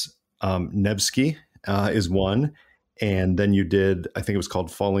games, Nevsky is one. And then you did, I think it was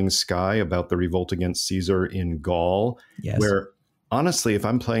called Falling Sky, about the revolt against Caesar in Gaul. Yes. Where honestly, if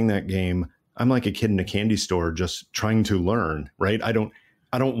I'm playing that game, I'm like a kid in a candy store just trying to learn, right? I don't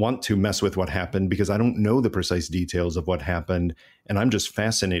want to mess with what happened because I don't know the precise details of what happened. And I'm just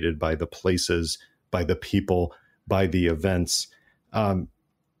fascinated by the places, by the people, by the events.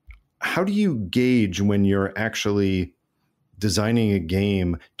 How do you gauge when you're actually designing a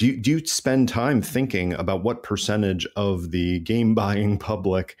game? Do you spend time thinking about what percentage of the game buying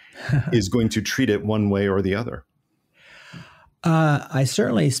public is going to treat it one way or the other? I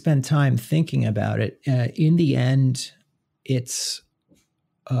certainly spend time thinking about it. In the end,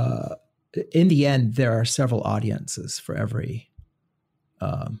 there are several audiences for every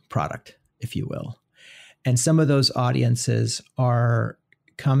product, if you will. And some of those audiences are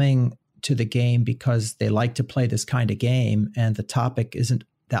coming to the game because they like to play this kind of game, and the topic isn't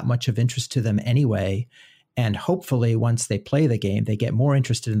that much of interest to them anyway. And hopefully once they play the game, they get more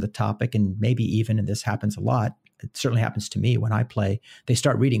interested in the topic, and maybe even, and this happens a lot, it certainly happens to me when I play, they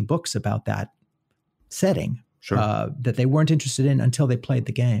start reading books about that setting. Sure. That they weren't interested in until they played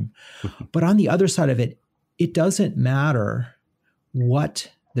the game. But on the other side of it, it doesn't matter what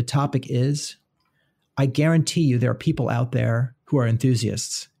the topic is. I guarantee you there are people out there who are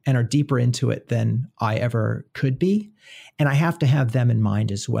enthusiasts and are deeper into it than I ever could be. And I have to have them in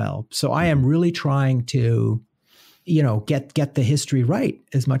mind as well. So I am really trying to, get the history right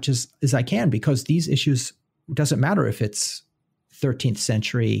as much as I can, because these issues, doesn't matter if it's 13th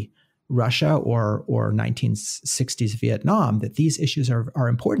century Russia or 1960s Vietnam, that these issues are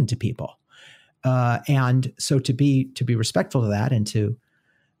important to people. And so to be respectful of that, and to,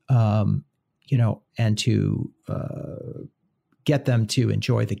 get them to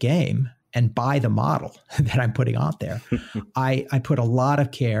enjoy the game and buy the model that I'm putting out there, I put a lot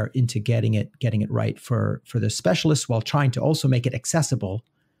of care into getting it right for the specialists, while trying to also make it accessible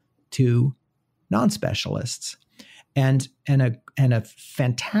to non-specialists. And a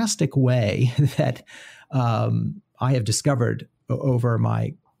fantastic way that I have discovered over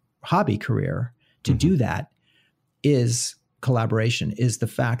my hobby career to do that is collaboration, is the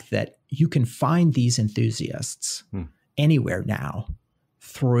fact that you can find these enthusiasts anywhere now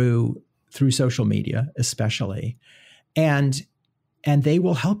through social media, especially, and they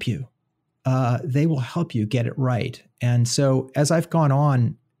will help you. They will help you get it right. And so as I've gone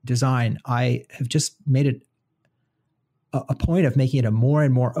on design, I have just made it a point of making it a more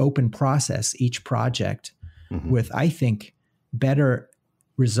and more open process, each project, with, I think, better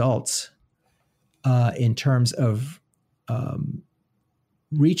results in terms of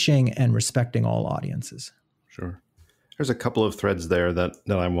reaching and respecting all audiences. Sure. There's a couple of threads there that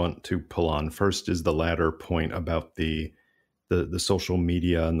I want to pull on. First is the latter point about the social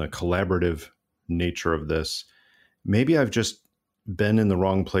media and the collaborative nature of this. Maybe I've just been in the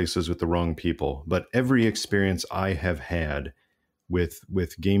wrong places with the wrong people, but every experience I have had with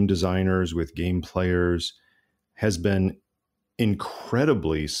game designers, with game players, has been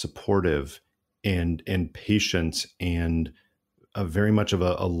incredibly supportive and patient, and very much of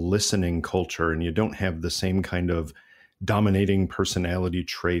a listening culture. And you don't have the same kind of dominating personality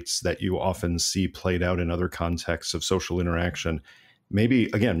traits that you often see played out in other contexts of social interaction. Maybe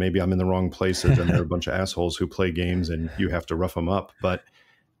I'm in the wrong places and there are a bunch of assholes who play games and you have to rough them up. But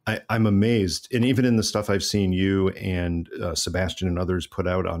I'm amazed. And even in the stuff I've seen you and Sebastian and others put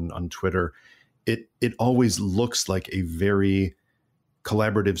out on Twitter, it always looks like a very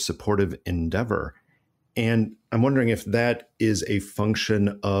collaborative, supportive endeavor. And I'm wondering if that is a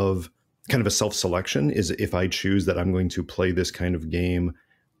function of kind of a self-selection. Is, if I choose that I'm going to play this kind of game,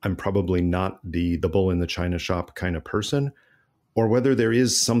 I'm probably not the bull in the china shop kind of person, or whether there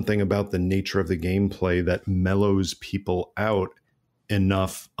is something about the nature of the gameplay that mellows people out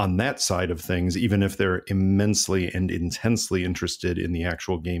enough on that side of things, even if they're immensely and intensely interested in the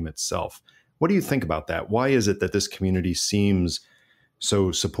actual game itself. What do you think about that? Why is it that this community seems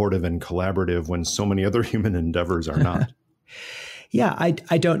so supportive and collaborative when so many other human endeavors are not? Yeah,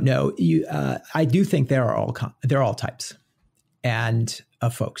 I don't know. I do think there are all types and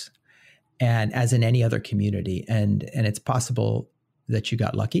of folks, and as in any other community, and it's possible that you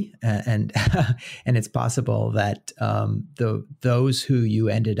got lucky, and and it's possible that those who you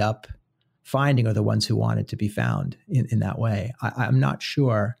ended up finding are the ones who wanted to be found in that way. I'm not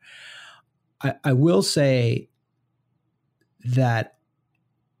sure. I will say that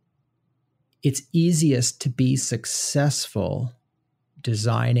it's easiest to be successful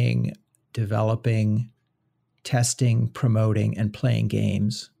designing, developing, testing, promoting, and playing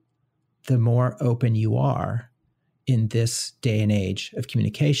games the more open you are in this day and age of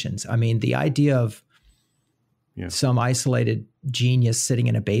communications. I mean, the idea of some isolated genius sitting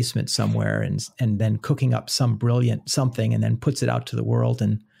in a basement somewhere and then cooking up some brilliant something and then puts it out to the world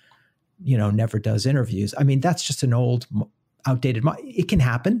and, never does interviews. I mean, that's just an old, outdated, it can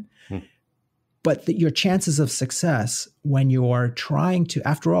happen. But your chances of success when you're trying to,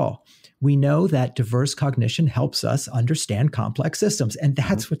 after all, we know that diverse cognition helps us understand complex systems. And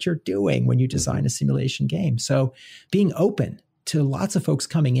that's what you're doing when you design a simulation game. So being open to lots of folks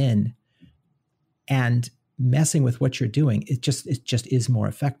coming in and messing with what you're doing, it just is more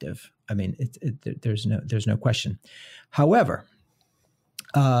effective. I mean, there's no question. However,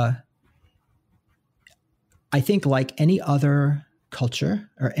 I think like any other culture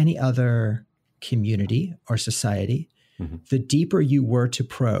or any other community or society, the deeper you were to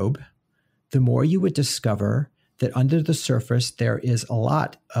probe, the more you would discover that under the surface there is a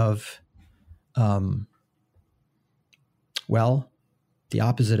lot of, the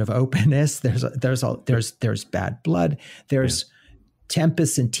opposite of openness. There's bad blood. There's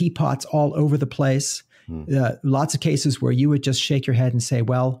tempests and teapots all over the place. Lots of cases where you would just shake your head and say,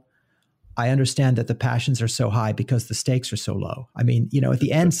 well, I understand that the passions are so high because the stakes are so low. I mean, at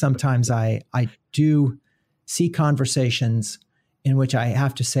the end, sometimes I do see conversations in which I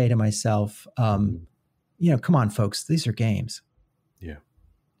have to say to myself, come on, folks, these are games. Yeah.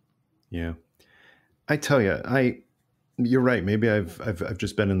 Yeah. I tell you, you're right. Maybe I've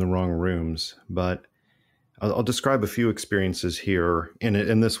just been in the wrong rooms, but I'll describe a few experiences here,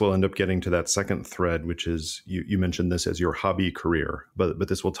 and this will end up getting to that second thread, which is you mentioned this as your hobby career, but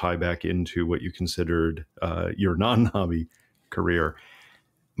this will tie back into what you considered your non-hobby career.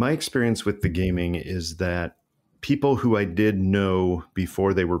 My experience with the gaming is that people who I did know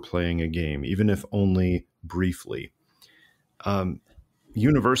before they were playing a game, even if only briefly,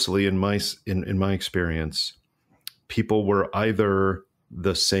 universally in my experience, people were either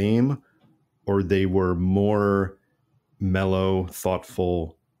the same or they were more mellow,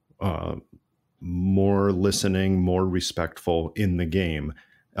 thoughtful, more listening, more respectful in the game.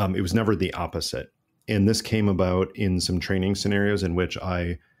 It was never the opposite. And this came about in some training scenarios in which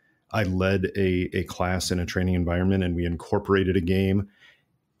I led a class in a training environment, and we incorporated a game.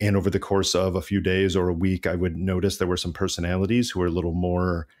 And over the course of a few days or a week, I would notice there were some personalities who were a little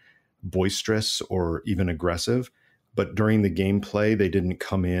more boisterous or even aggressive. But during the gameplay, they didn't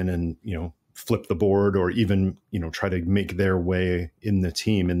come in and, flip the board or even, try to make their way in the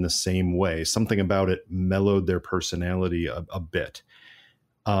team in the same way. Something about it mellowed their personality a bit.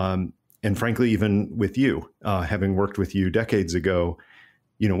 And frankly, even with you, having worked with you decades ago,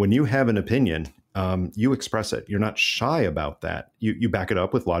 when you have an opinion, you express it. You're not shy about that. You back it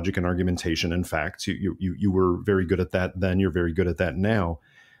up with logic and argumentation and facts. You were very good at that then. You're very good at that now.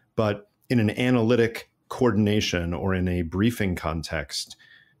 But in an analytic coordination or in a briefing context,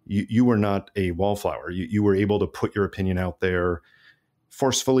 you were not a wallflower. You were able to put your opinion out there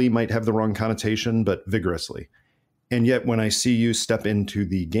forcefully, might have the wrong connotation, but vigorously. And yet when I see you step into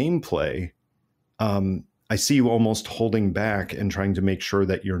the gameplay, I see you almost holding back and trying to make sure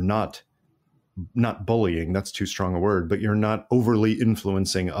that you're not bullying, that's too strong a word, but you're not overly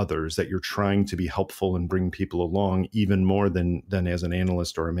influencing others, that you're trying to be helpful and bring people along even more than as an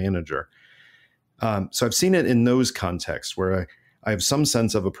analyst or a manager. So I've seen it in those contexts where I have some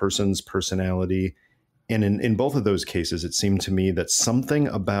sense of a person's personality. And in both of those cases, it seemed to me that something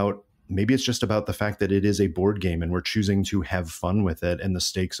about, maybe it's just about the fact that it is a board game and we're choosing to have fun with it and the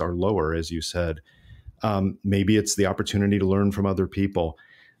stakes are lower, as you said. Maybe it's the opportunity to learn from other people.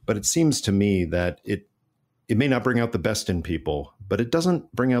 But it seems to me that it may not bring out the best in people, but it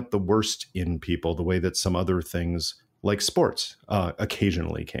doesn't bring out the worst in people the way that some other things like sports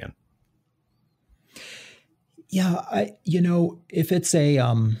occasionally can. Yeah, if it's a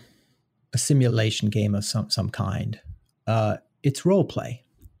simulation game of some kind, it's role play,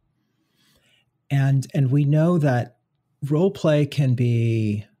 and we know that role play can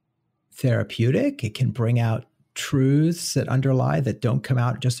be therapeutic. It can bring out truths that underlie that don't come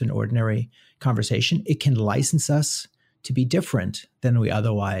out just in ordinary conversation. It can license us to be different than we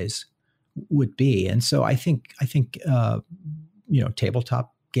otherwise would be, and so I think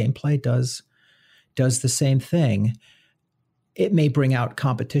tabletop gameplay does the same thing. It may bring out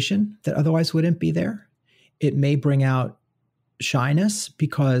competition that otherwise wouldn't be there. It may bring out shyness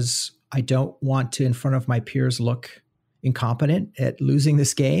because I don't want to, in front of my peers, look incompetent at losing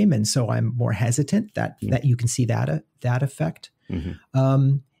this game, and so I'm more hesitant. That you can see that effect,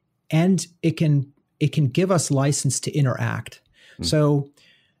 and it can give us license to interact. So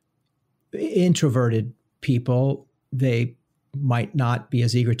introverted people, they might not be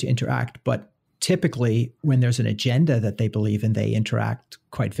as eager to interact, but typically when there's an agenda that they believe in, they interact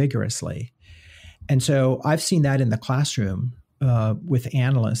quite vigorously. And so I've seen that in the classroom with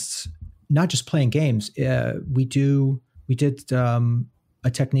analysts, not just playing games. We did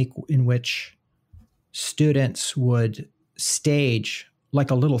a technique in which students would stage like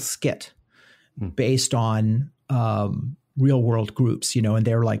a little skit based on real world groups, and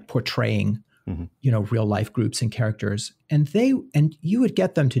they're like portraying real life groups and characters. And you would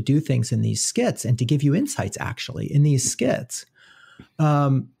get them to do things in these skits and to give you insights actually in these skits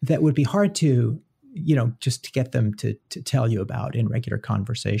that would be hard to, just to get them to tell you about in regular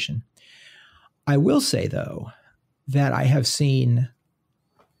conversation. I will say though, that I have seen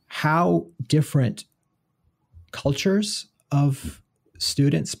how different cultures of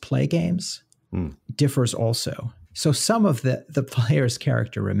students play games differs also. So some of the player's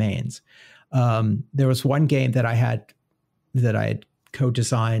character remains. There was one game that I had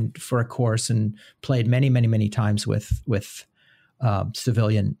co-designed for a course and played many, many, many times with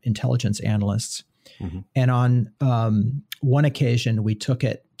civilian intelligence analysts. Mm-hmm. And on one occasion, we took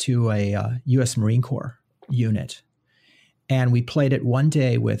it to a U.S. Marine Corps unit, and we played it one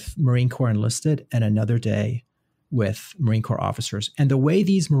day with Marine Corps enlisted and another day with Marine Corps officers. And the way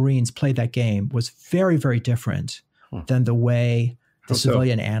these Marines played that game was very, very different than the way the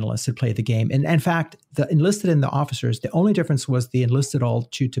civilian analysts had played the game. And in fact, the enlisted and the officers, the only difference was the enlisted all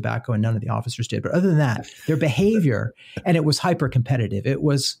chewed tobacco and none of the officers did. But other than that, their behavior, and it was hyper competitive. It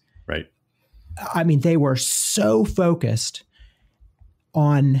was, right. I mean, they were so focused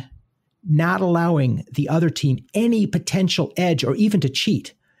on not allowing the other team any potential edge or even to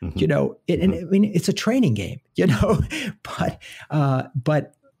cheat. Mm-hmm. You know, and I mean, it's a training game, you know, but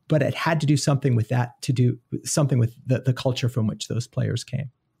it had to do something with that, to do something with the culture from which those players came.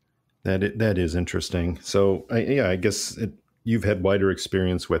 That is interesting. So I guess you've had wider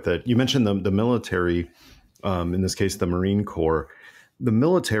experience with it. You mentioned the military, in this case, the Marine Corps. The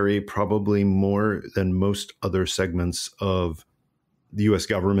military, probably more than most other segments of the U.S.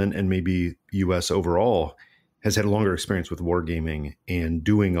 government and maybe U.S. overall, has had a longer experience with wargaming and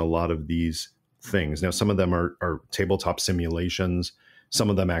doing a lot of these things. Now, some of them are tabletop simulations, some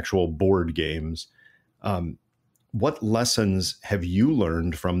of them actual board games. What lessons have you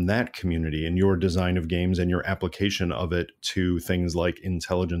learned from that community in your design of games and your application of it to things like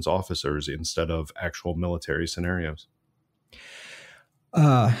intelligence officers instead of actual military scenarios?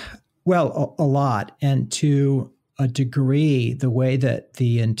 Well, a lot. And to a degree, the way that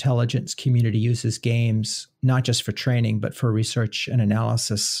the intelligence community uses games, not just for training, but for research and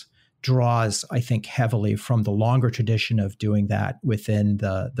analysis, draws, I think, heavily from the longer tradition of doing that within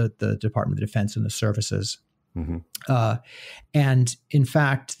the Department of Defense and the services. Mm-hmm. And in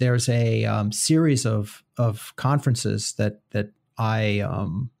fact, there's a series of conferences that I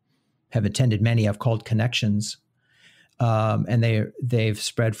have attended many of called Connections. And they've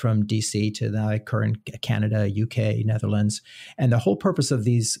spread from DC to the current Canada, UK, Netherlands. And the whole purpose of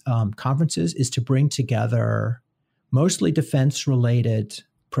these conferences is to bring together mostly defense-related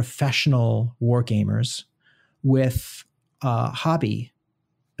professional wargamers with hobby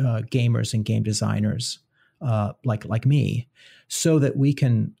gamers and game designers like me, so that we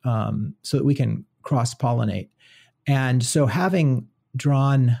can cross-pollinate. And so, having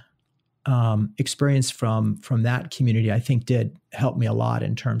drawn experience from that community, I think did help me a lot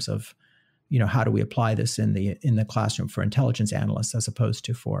in terms of, you know, how do we apply this in the classroom for intelligence analysts as opposed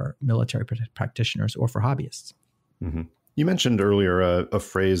to for military practitioners or for hobbyists. Mm-hmm. You mentioned earlier a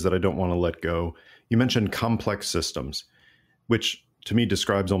phrase that I don't want to let go. You mentioned complex systems, which to me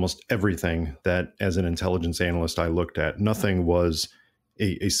describes almost everything that as an intelligence analyst I looked at. Nothing was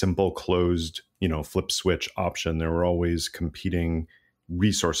a simple closed, flip switch option. There were always competing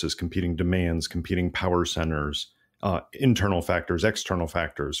resources, competing demands, competing power centers, internal factors, external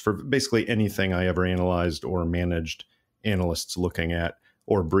factors for basically anything I ever analyzed or managed analysts looking at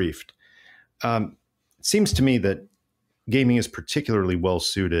or briefed. It seems to me that gaming is particularly well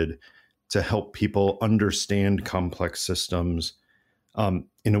suited to help people understand complex systems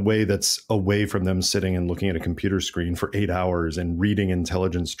in a way that's away from them sitting and looking at a computer screen for 8 hours and reading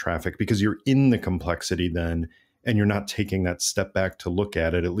intelligence traffic, because you're in the complexity then, and you're not taking that step back to look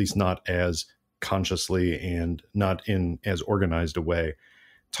at it, at least not as consciously and not in as organized a way.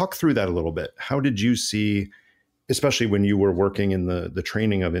 Talk through that a little bit. How did you see, especially when you were working in the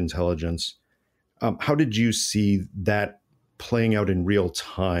training of intelligence, how did you see that playing out in real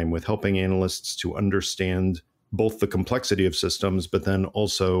time with helping analysts to understand both the complexity of systems, but then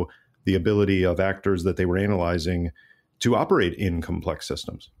also the ability of actors that they were analyzing to operate in complex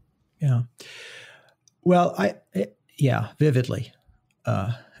systems? Yeah. Well, vividly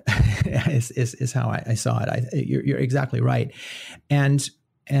is how I saw it. You're exactly right, and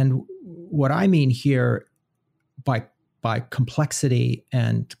what I mean here by complexity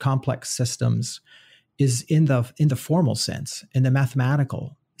and complex systems is in the formal sense, in the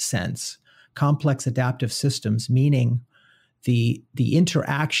mathematical sense. Complex adaptive systems, meaning the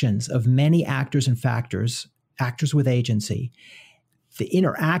interactions of many actors and factors, actors with agency, the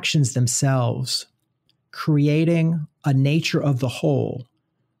interactions themselves creating a nature of the whole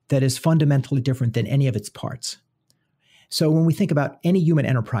that is fundamentally different than any of its parts. So when we think about any human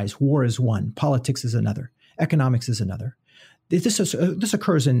enterprise, war is one, politics is another, economics is another. This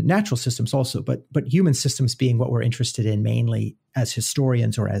occurs in natural systems also, but human systems being what we're interested in mainly as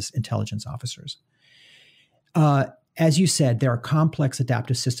historians or as intelligence officers. as you said, there are complex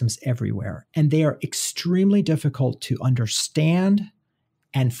adaptive systems everywhere, and they are extremely difficult to understand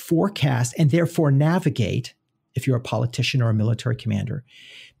and forecast and therefore navigate if you're a politician or a military commander,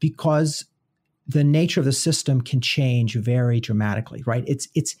 because the nature of the system can change very dramatically, right?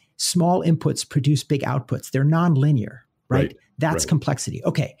 It's small inputs produce big outputs. They're nonlinear, right? That's complexity.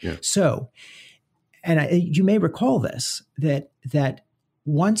 Okay, yeah. So, and you may recall this, that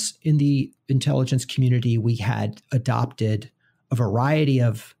once in the intelligence community, we had adopted a variety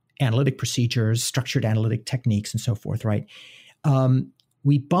of analytic procedures, structured analytic techniques, and so forth, right?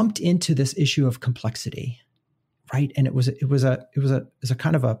 We bumped into this issue of complexity, right? And it was a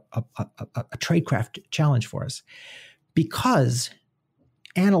kind of a tradecraft challenge for us, because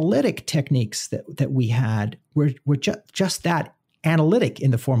analytic techniques that we had were just that, analytic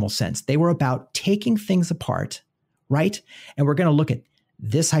in the formal sense. They were about taking things apart, right? And we're going to look at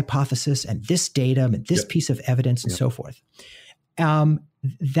this hypothesis and this datum and this piece of evidence and so forth.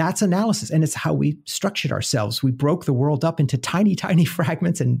 That's analysis, and it's how we structured ourselves. We broke the world up into tiny, tiny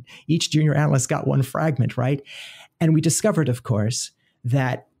fragments, and each junior analyst got one fragment, right? And we discovered, of course,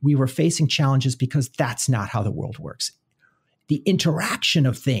 that we were facing challenges because that's not how the world works. The interaction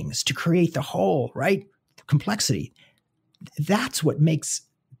of things to create the whole, right? Complexity. That's what makes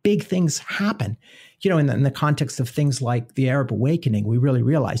big things happen. You know, in the context of things like the Arab Awakening, we really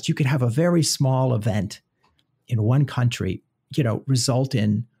realized you could have a very small event in one country, you know, result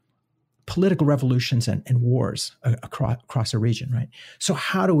in political revolutions and wars across a region, right? So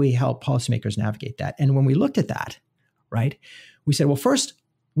how do we help policymakers navigate that? And when we looked at that, right, we said, well, first,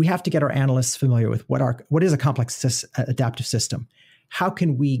 we have to get our analysts familiar with what is a complex adaptive system. How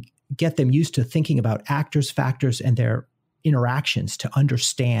can we get them used to thinking about actors, factors, and their interactions to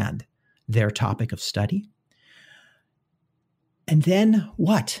understand their topic of study? And then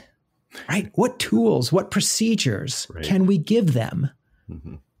what? Right? What tools, what procedures can we give them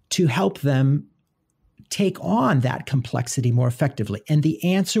to help them take on that complexity more effectively? And the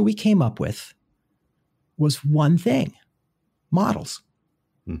answer we came up with was one thing: models.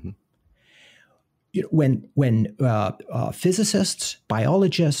 You know, when physicists,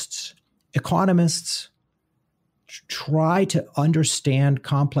 biologists, economists try to understand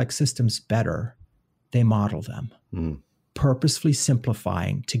complex systems better, they model them, purposefully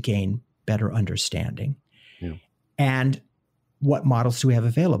simplifying to gain better understanding. Yeah. And what models do we have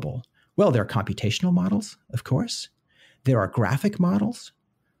available? Well, there are computational models, of course. There are graphic models,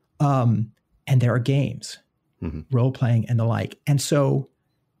 and there are games, role-playing and the like. And so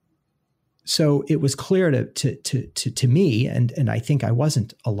it was clear to me, and I think I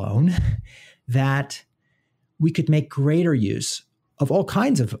wasn't alone, that we could make greater use of all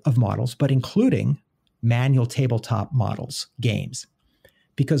kinds of models, but including manual tabletop models, games,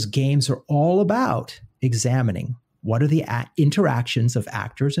 because games are all about examining what are the interactions of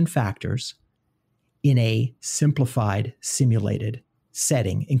actors and factors in a simplified, simulated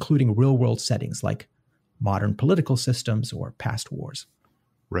setting, including real-world settings like modern political systems or past wars.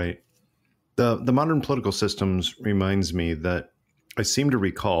 Right. The modern political systems reminds me that I seem to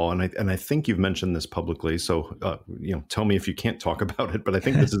recall, and I think you've mentioned this publicly, so tell me if you can't talk about it, but I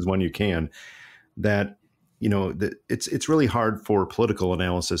think this is one you can, that it's really hard for political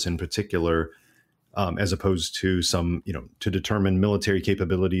analysis in particular, as opposed to some, to determine military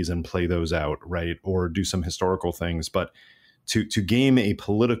capabilities and play those out, right? Or do some historical things. But to game a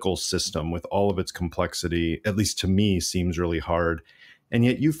political system with all of its complexity, at least to me, seems really hard. And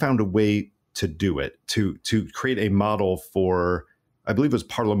yet you found a way to do it, to create a model for, I believe it was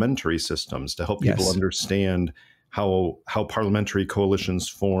parliamentary systems, to help people understand how parliamentary coalitions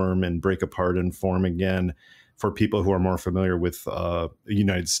form and break apart and form again, for people who are more familiar with the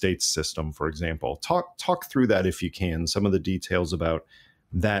United States system, for example. Talk through that if you can, some of the details about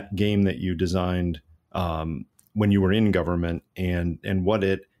that game that you designed when you were in government, and what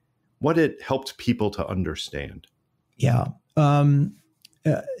it helped people to understand. Yeah.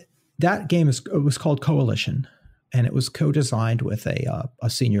 That game was called Coalition, and it was co-designed with a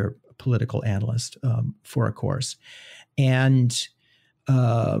senior political analyst for a course. And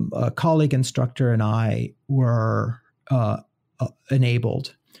a colleague instructor and I were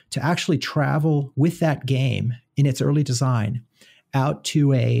enabled to actually travel with that game in its early design out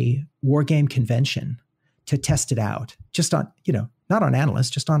to a wargame convention to test it out, just on, not on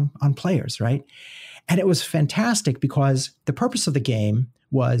analysts, just on players, right? And it was fantastic because the purpose of the game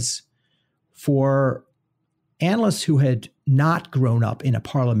was for analysts who had not grown up in a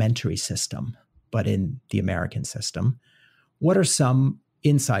parliamentary system, but in the American system. What are some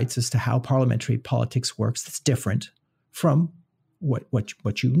insights as to how parliamentary politics works that's different from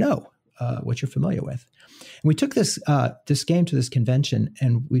what you know what you're familiar with. And we took this this game to this convention,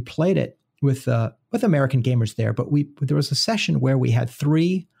 and we played it with American gamers there. But there was a session where we had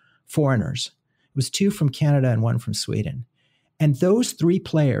 3 foreigners. It was 2 from Canada and 1 from Sweden. And those 3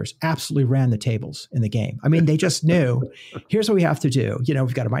 players absolutely ran the tables in the game. I mean, they just knew, here's what we have to do. You know,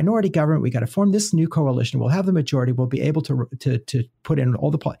 we've got a minority government. We got to form this new coalition. We'll have the majority. We'll be able to put in all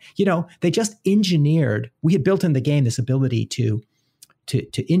the, you know, they just engineered. We had built in the game this ability to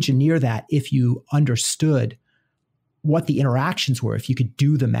engineer that if you understood what the interactions were, if you could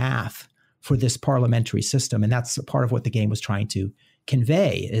do the math for this parliamentary system. And that's part of what the game was trying to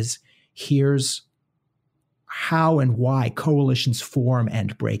convey is here's how and why coalitions form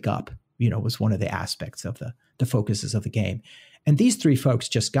and break up, you know, was one of the aspects of the focuses of the game. And these 3 folks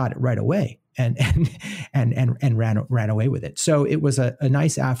just got it right away and ran away with it. So it was a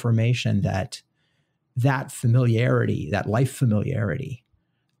nice affirmation that familiarity, that life familiarity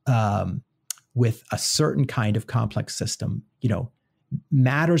with a certain kind of complex system, you know,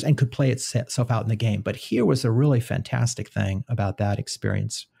 matters and could play itself out in the game. But here was a really fantastic thing about that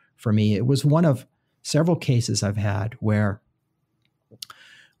experience for me. It was one of several cases I've had where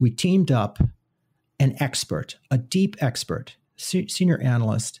we teamed up an expert, a deep expert, senior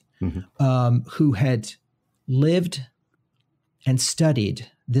analyst, who had lived and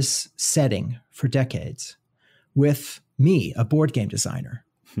studied this setting for decades with me, a board game designer,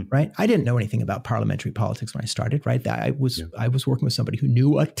 right? I didn't know anything about parliamentary politics when I started, right? I was working with somebody who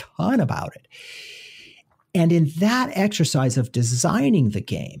knew a ton about it. And in that exercise of designing the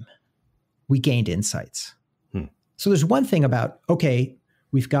game, we gained insights. So there's one thing about, okay,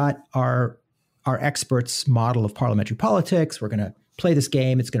 we've got our experts' model of parliamentary politics. We're going to play this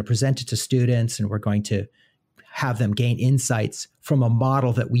game. It's going to present it to students, and we're going to have them gain insights from a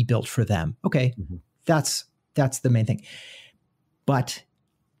model that we built for them. Okay, that's the main thing. But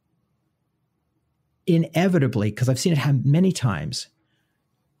inevitably, because I've seen it happen many times,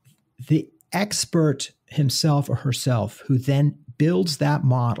 the expert himself or herself who then builds that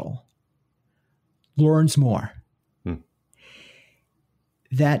model learns more.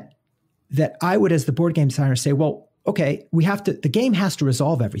 That I would, as the board game designer, say, well, okay, the game has to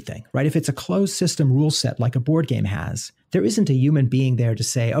resolve everything, right? If it's a closed system rule set like a board game has, there isn't a human being there to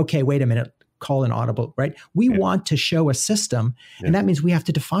say, okay, wait a minute, call an audible, right? We want to show a system, and that means we have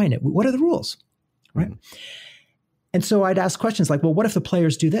to define it. What are the rules, right? And so I'd ask questions like, well, what if the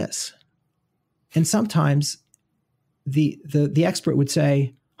players do this? And sometimes the expert would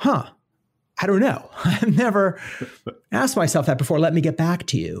say, I don't know. I've never asked myself that before. Let me get back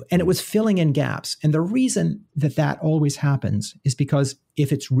to you. And it was filling in gaps. And the reason that always happens is because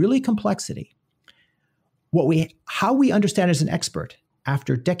if it's really complexity, how we understand as an expert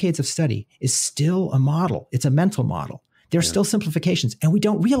after decades of study is still a model. It's a mental model. There's still simplifications, and we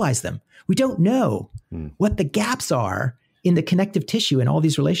don't realize them. We don't know what the gaps are in the connective tissue in all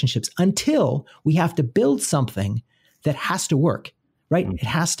these relationships until we have to build something that has to work, right? It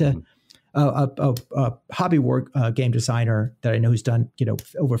has to. A hobby game designer that I know who's done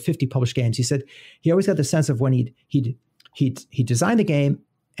over 50 published games. He said he always got the sense of when he'd designed the game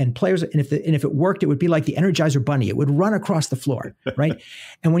and players, and if it worked, it would be like the Energizer Bunny. It would run across the floor, right?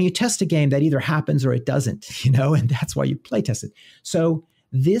 And when you test a game, that either happens or it doesn't, and that's why you play test it. So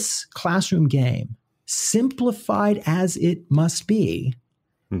this classroom game, simplified as it must be,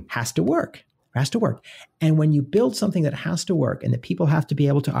 has to work. And when you build something that has to work and that people have to be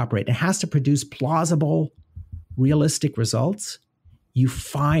able to operate, it has to produce plausible, realistic results, you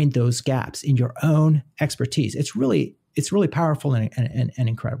find those gaps in your own expertise. It's really powerful and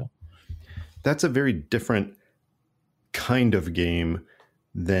incredible. That's a very different kind of game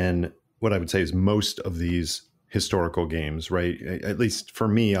than what I would say is most of these historical games, right? At least for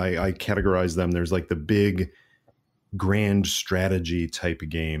me, I categorize them. There's like the big grand strategy type of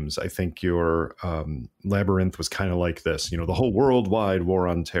games. I think your Labyrinth was kind of like this, the whole worldwide war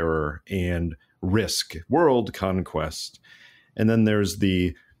on terror and Risk, world conquest. And then there's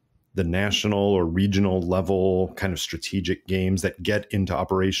the national or regional level kind of strategic games that get into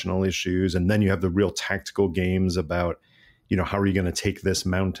operational issues. And then you have the real tactical games about, how are you going to take this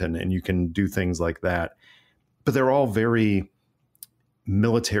mountain? And you can do things like that. But they're all very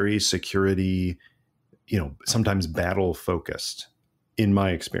military security, sometimes battle focused in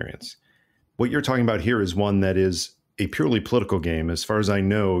my experience. What you're talking about here is one that is a purely political game. As far as I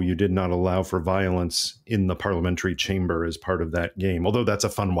know, you did not allow for violence in the parliamentary chamber as part of that game. Although that's a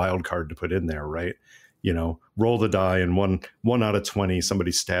fun wild card to put in there, right? Roll the die and one out of 20,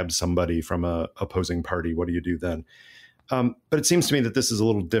 somebody stabs somebody from a opposing party. What do you do then? But it seems to me that this is a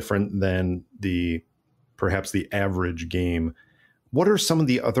little different than perhaps the average game what are some of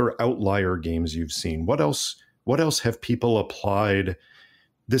the other outlier games you've seen? What else have people applied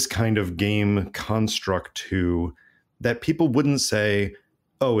this kind of game construct to that people wouldn't say,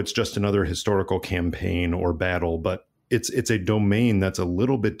 oh, it's just another historical campaign or battle, but it's a domain that's a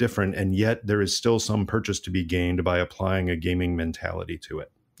little bit different, and yet there is still some purchase to be gained by applying a gaming mentality to it.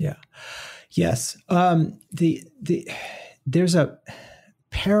 Yeah. Yes. There's a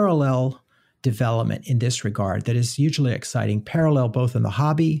parallel development in this regard that is hugely exciting, parallel both in the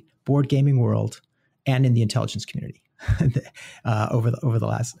hobby board gaming world and in the intelligence community over the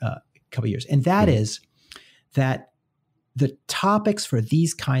last couple of years. And that is that the topics for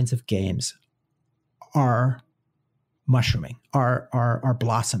these kinds of games are mushrooming, are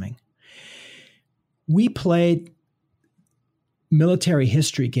blossoming. We played military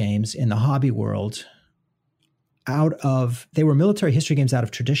history games in the hobby world they were military history games out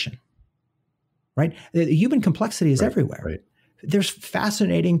of tradition, right? The human complexity is everywhere. Right. There's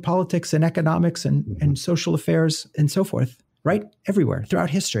fascinating politics and economics and social affairs and so forth, right? Everywhere throughout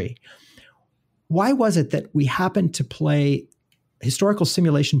history. Why was it that we happened to play historical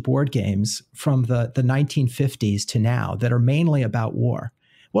simulation board games from the 1950s to now that are mainly about war?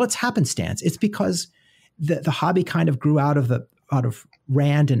 Well, it's happenstance. It's because the hobby kind of grew out of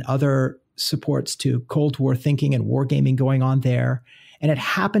RAND and other supports to Cold War thinking and wargaming going on there. And it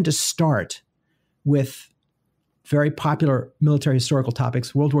happened to start with very popular military historical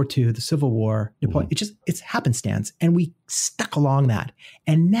topics, World War II, the Civil War, Napoleon. It's happenstance. And we stuck along that.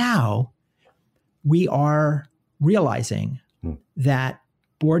 And now we are realizing that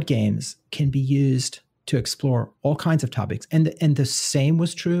board games can be used to explore all kinds of topics. And the same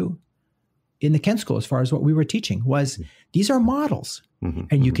was true in the Kent School as far as what we were teaching was these are models.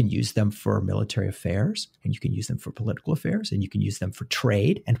 And you can use them for military affairs, and you can use them for political affairs, and you can use them for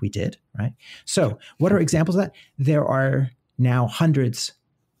trade, and we did, right? So what are examples of that? There are now hundreds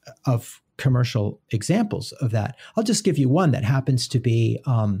of commercial examples of that. I'll just give you one that happens to be,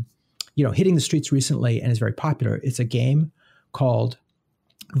 hitting the streets recently and is very popular. It's a game called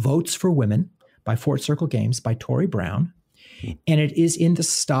Votes for Women by Fort Circle Games by Tori Brown. And it is in the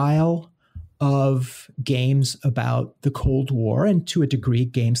style of games about the Cold War and to a degree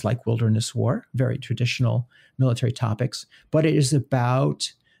games like Wilderness War, very traditional military topics. But it is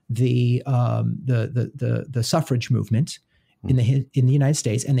about the suffrage movement in the United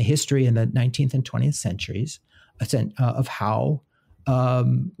States and the history in the 19th and 20th centuries of how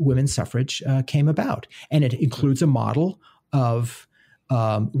women's suffrage came about. And it includes a model of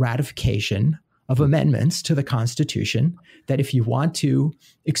ratification of amendments to the Constitution that if you want to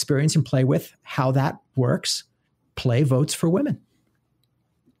experience and play with how that works, play Votes for Women.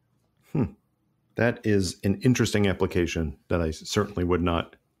 That is an interesting application that I certainly would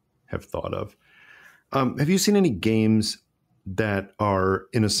not have thought of. Have you seen any games that are,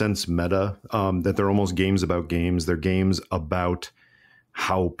 in a sense, meta, that they're almost games about games? They're games about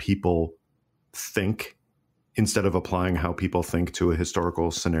how people think instead of applying how people think to a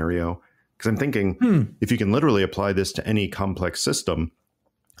historical scenario? Because I'm thinking, if you can literally apply this to any complex system,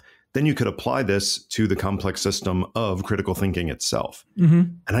 then you could apply this to the complex system of critical thinking itself.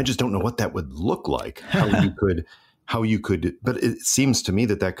 And I just don't know what that would look like, how you could, but it seems to me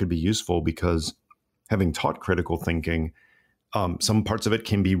that could be useful because having taught critical thinking, some parts of it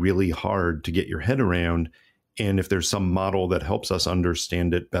can be really hard to get your head around. And if there's some model that helps us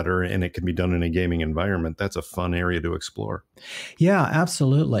understand it better and it can be done in a gaming environment, that's a fun area to explore. Yeah,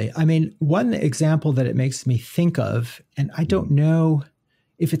 absolutely. I mean, one example that it makes me think of, and I don't know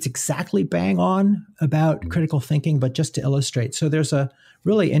if it's exactly bang on about critical thinking, but just to illustrate. So there's a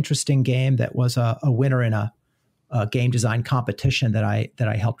really interesting game that was a winner in a game design competition that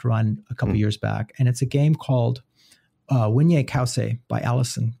I helped run a couple years back. And it's a game called Winye Kause by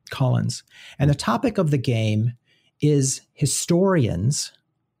Alison Collins. And the topic of the game is historians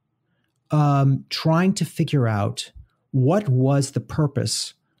trying to figure out what was the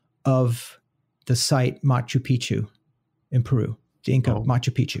purpose of the site Machu Picchu in Peru, the Inca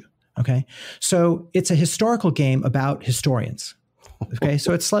Machu Picchu. Okay. So it's a historical game about historians. Okay.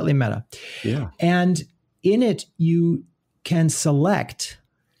 So it's slightly meta. Yeah. And in it, you can select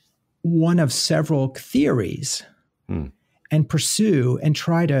one of several theories and pursue and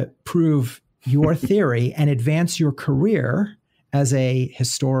try to prove your theory and advance your career as a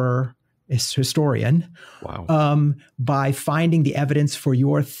historian by finding the evidence for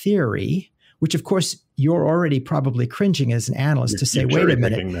your theory, which of course you're already probably cringing as an analyst to say, wait a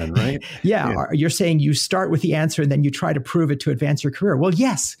minute. Then, right? Yeah. You're saying you start with the answer and then you try to prove it to advance your career. Well,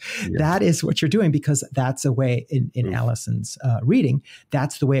 yes, that is what you're doing because that's a way in Alison's reading,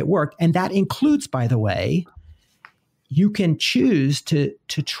 that's the way it worked. And that includes, by the way, you can choose to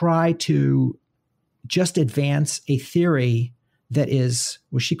try to just advance a theory that is,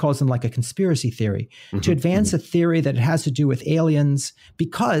 what she calls them like a conspiracy theory, to advance a theory that has to do with aliens,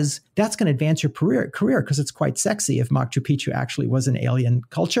 because that's going to advance your career because it's quite sexy if Machu Picchu actually was an alien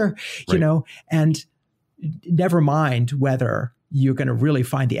culture, you know, and never mind whether you're going to really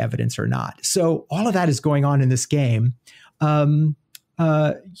find the evidence or not. So all of that is going on in this game, you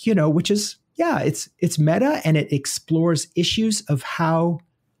know, which is, it's meta, and it explores issues of how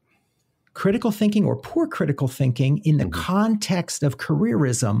critical thinking or poor critical thinking in the context of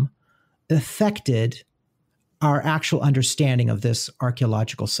careerism affected our actual understanding of this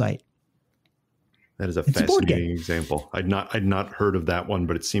archaeological site. That is a fascinating example. I'd not heard of that one,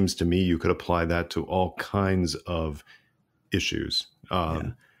 but it seems to me you could apply that to all kinds of issues.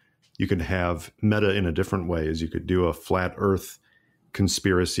 You could have meta in a different way, as you could do a flat Earth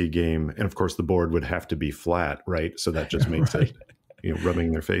conspiracy game, and of course the board would have to be flat, right? So that just makes it, you know,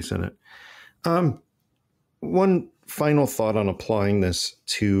 rubbing their face in it. One final thought on applying this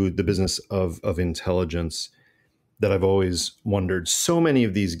to the business of intelligence that I've always wondered. So many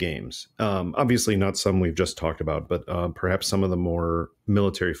of these games, obviously not some we've just talked about, but perhaps some of the more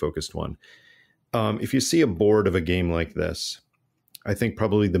military focused one. If you see a board of a game like this, I think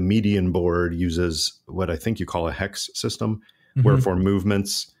probably the median board uses what I think you call a hex system, where for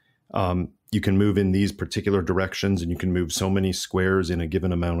movements, you can move in these particular directions, and you can move so many squares in a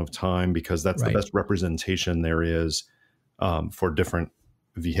given amount of time, because that's the best representation there is for different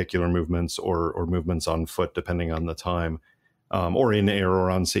vehicular movements or movements on foot, depending on the time, or in air or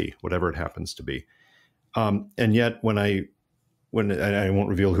on sea, whatever it happens to be. And yet when I won't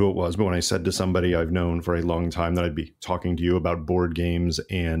reveal who it was, but when I said to somebody I've known for a long time that I'd be talking to you about board games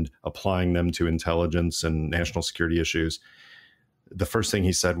and applying them to intelligence and national security issues, the first thing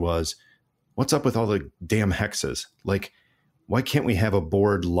he said was, "What's up with all the damn hexes? Like, why can't we have a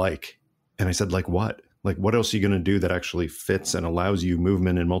board like?" And I said, "Like what? Like, what else are you going to do that actually fits and allows you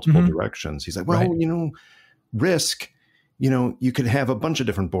movement in multiple directions?" He's like, "Well, you know, Risk, you know, you could have a bunch of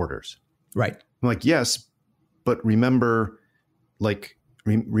different borders." Right. I'm like, "Yes, but remember, like,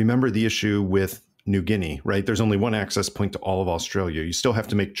 remember the issue with New Guinea, right? There's only one access point to all of Australia. You still have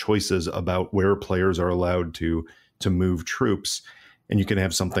to make choices about where players are allowed to move troops. And you can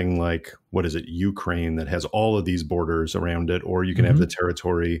have something like, what is it, Ukraine, that has all of these borders around it, or you can have the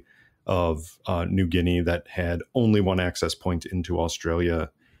territory of New Guinea that had only one access point into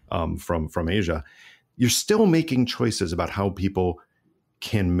Australia from Asia. You're still making choices about how people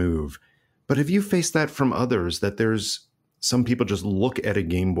can move. But have you faced that from others, that there's some people just look at a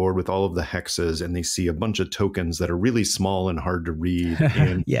game board with all of the hexes and they see a bunch of tokens that are really small and hard to read.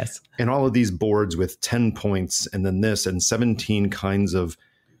 And, and all of these boards with 10 points and then this and 17 kinds of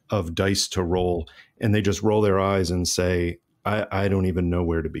dice to roll. And they just roll their eyes and say, I don't even know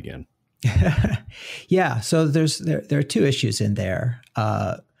where to begin. So there are two issues in there.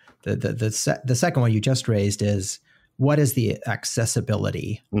 The second one you just raised is, what is the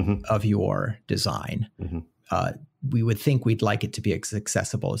accessibility of your design? We would think we'd like it to be as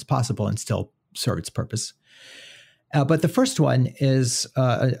accessible as possible and still serve its purpose. But the first one is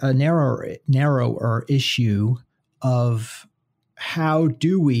a narrower issue of how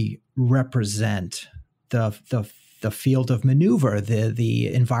do we represent the field of maneuver,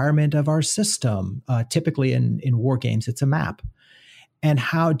 the environment of our system. Typically in war games, it's a map. And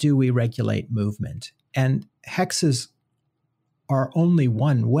how do we regulate movement? And hexes are only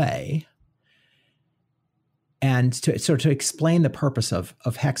one way. And to explain the purpose of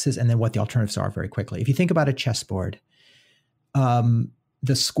hexes and then what the alternatives are very quickly. If you think about a chessboard,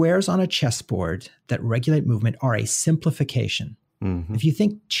 the squares on a chessboard that regulate movement are a simplification. If you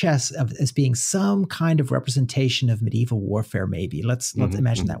think chess as being some kind of representation of medieval warfare, maybe, let's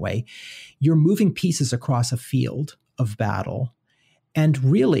imagine that way, you're moving pieces across a field of battle. And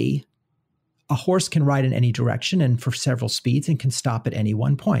really, a horse can ride in any direction and for several speeds and can stop at any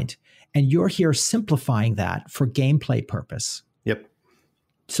one point. And you're here simplifying that for gameplay purpose.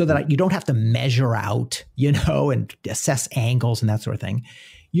 So that you don't have to measure out, and assess angles and that sort of thing.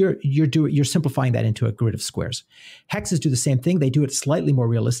 You're simplifying that into a grid of squares. Hexes do the same thing. They do it slightly more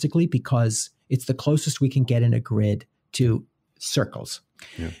realistically because it's the closest we can get in a grid to circles.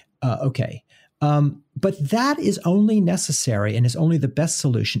 But that is only necessary and is only the best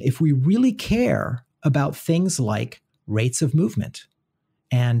solution if we really care about things like rates of movement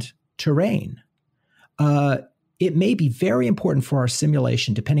and terrain. It may be very important for our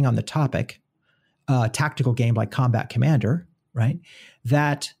simulation, depending on the topic, tactical game like Combat Commander, right?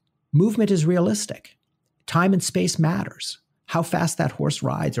 That movement is realistic. Time and space matters. How fast that horse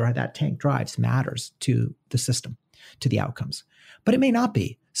rides or how that tank drives matters to the system. to the outcomes. But it may not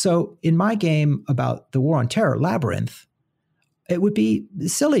be. So in my game about the War on Terror, Labyrinth, it would be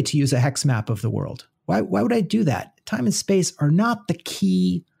silly to use a hex map of the world. Why would I do that? Time and space are not the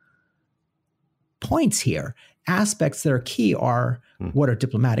key points here. Aspects that are key are what are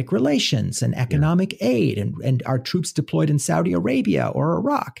diplomatic relations and economic aid, and are troops deployed in Saudi Arabia or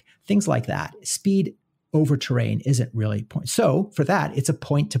Iraq, things like that. Speed over terrain isn't really point. So for that, it's a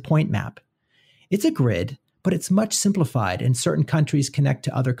point-to-point map. It's a grid, but it's much simplified, and certain countries connect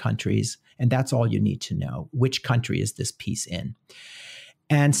to other countries, and that's all you need to know. Which country is this piece in?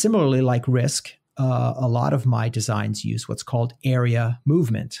 And similarly, like Risk, a lot of my designs use what's called area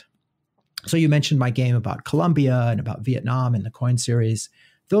movement. So you mentioned my game about Colombia and about Vietnam in the Coin series.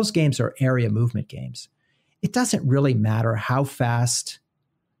 Those games are area movement games. It doesn't really matter how fast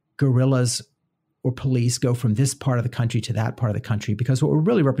guerrillas or police go from this part of the country to that part of the country, because what we're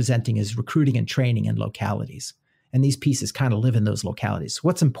really representing is recruiting and training in localities. And these pieces kind of live in those localities.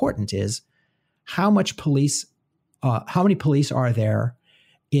 What's important is how many police are there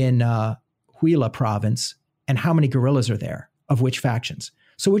in Huila province, and how many guerrillas are there, of which factions.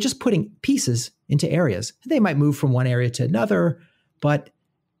 So we're just putting pieces into areas. They might move from one area to another, but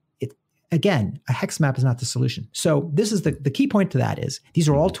again, a hex map is not the solution. So this is the key point to that is these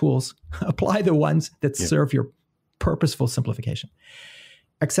are all tools. Apply the ones that serve your purposeful simplification.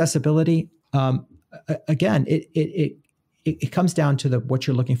 Accessibility, again, it comes down to what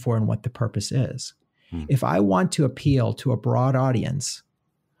you're looking for and what the purpose is. If I want to appeal to a broad audience,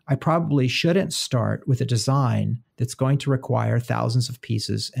 I probably shouldn't start with a design that's going to require thousands of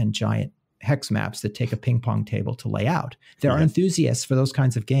pieces and giant hex maps that take a ping pong table to lay out. There are enthusiasts for those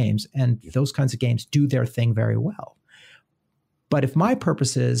kinds of games, and those kinds of games do their thing very well. But if my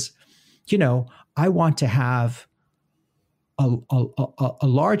purpose is, I want to have a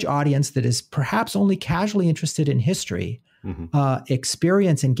large audience that is perhaps only casually interested in history,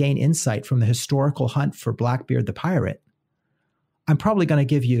 experience and gain insight from the historical hunt for Blackbeard the pirate, I'm probably going to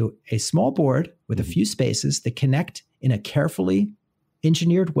give you a small board with a few spaces that connect in a carefully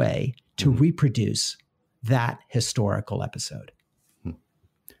engineered way to reproduce that historical episode.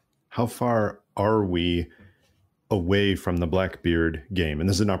 How far are we away from the Blackbeard game? And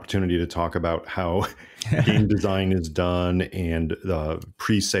this is an opportunity to talk about how game design is done and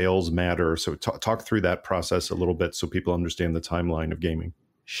pre-sales matter. So talk through that process a little bit so people understand the timeline of gaming.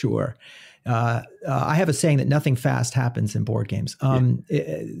 Sure. I have a saying that nothing fast happens in board games.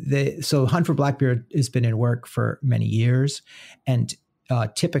 So Hunt for Blackbeard has been in work for many years, and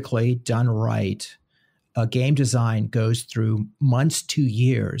typically done right, game design goes through months to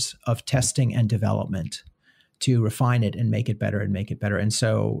years of testing and development to refine it and make it better and make it better. And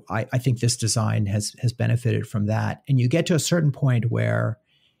so I think this design has benefited from that. And you get to a certain point where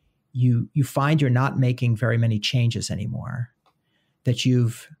you find you're not making very many changes anymore, that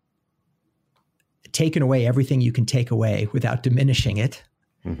you've taken away everything you can take away without diminishing it.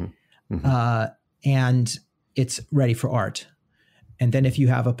 And it's ready for art. And then if you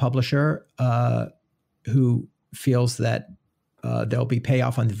have a publisher who feels that there'll be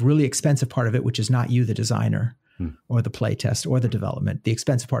payoff on the really expensive part of it, which is not you, the designer, or the play test, or the development, the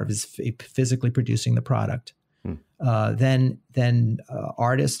expensive part of it is physically producing the product, then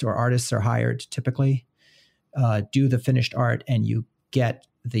artists are hired typically, do the finished art, and you get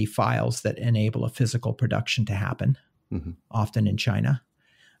the files that enable a physical production to happen, often in China.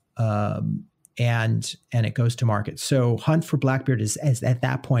 And it goes to market. So Hunt for Blackbeard is at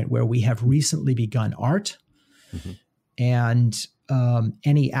that point where we have recently begun art, and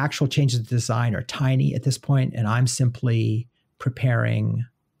any actual changes to design are tiny at this point. And I'm simply preparing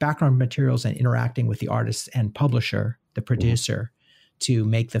background materials and interacting with the artist and publisher, the producer, to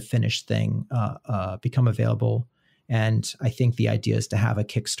make the finished thing become available. And I think the idea is to have a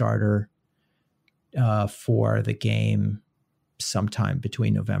Kickstarter for the game sometime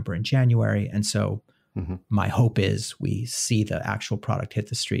between November and January. And so my hope is we see the actual product hit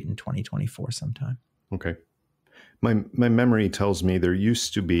the street in 2024 sometime. Okay. My memory tells me there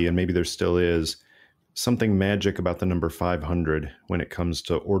used to be, and maybe there still is, something magic about the number 500 when it comes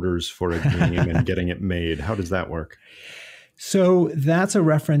to orders for a game and getting it made. How does that work? So that's a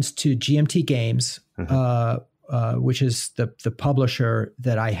reference to GMT Games, which is the publisher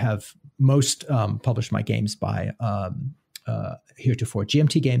that I have most published my games by heretofore,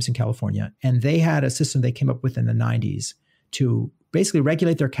 GMT Games in California. And they had a system they came up with in the 90s to basically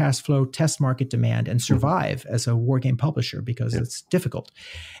regulate their cash flow, test market demand, and survive as a wargame publisher, because it's difficult.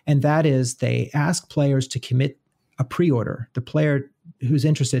 And that is, they ask players to commit a pre-order. The player who's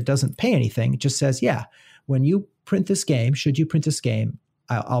interested doesn't pay anything, just says, yeah, when you print this game, should you print this game,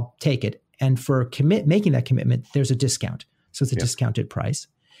 I'll take it. And for making that commitment, there's a discount. So it's a discounted price.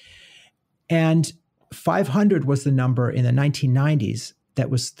 And 500 was the number in the 1990s that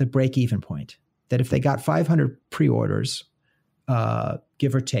was the break-even point. That if they got 500 pre-orders,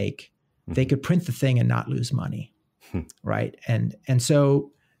 give or take, they could print the thing and not lose money, right? And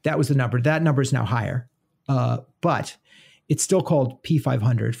so that was the number. That number is now higher, but it's still called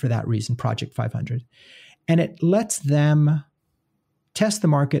P500 for that reason, Project 500. And it lets them test the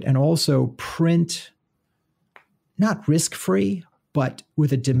market and also print, not risk-free, but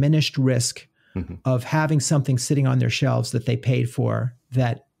with a diminished risk of having something sitting on their shelves that they paid for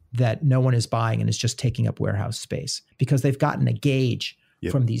that no one is buying and is just taking up warehouse space, because they've gotten a gauge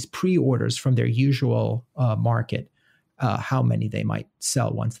from these pre-orders from their usual market, how many they might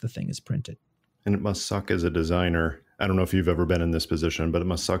sell once the thing is printed. And it must suck as a designer. I don't know if you've ever been in this position, but it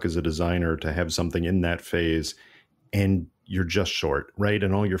must suck as a designer to have something in that phase and you're just short, right?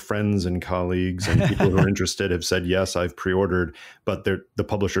 And all your friends and colleagues and people who are interested have said, yes, I've pre-ordered, but the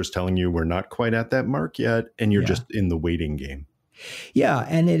publisher's telling you we're not quite at that mark yet. And you're just in the waiting game. Yeah.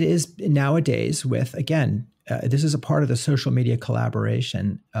 And it is nowadays with, again, this is a part of the social media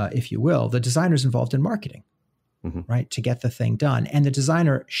collaboration, if you will, the designer's involved in marketing, right? To get the thing done. And the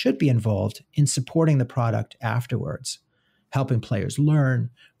designer should be involved in supporting the product afterwards, helping players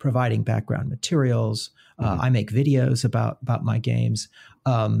learn, providing background materials. I make videos about my games,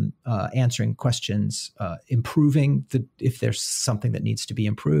 answering questions, improving if there's something that needs to be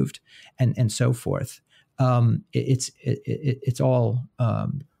improved, and so forth. It's all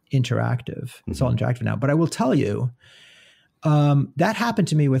interactive. It's all interactive now. But I will tell you, that happened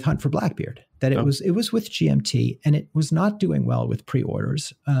to me with Hunt for Blackbeard. That it was with GMT, and it was not doing well with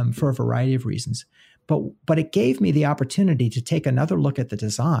pre-orders for a variety of reasons. But it gave me the opportunity to take another look at the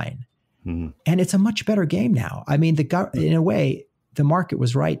design, and it's a much better game now. I mean, in a way, the market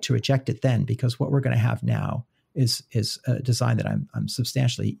was right to reject it then, because what we're going to have now is a design that I'm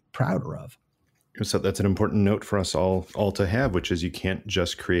substantially prouder of. So that's an important note for us all to have, which is you can't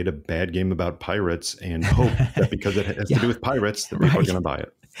just create a bad game about pirates and hope that because it has to do with pirates that people are going to buy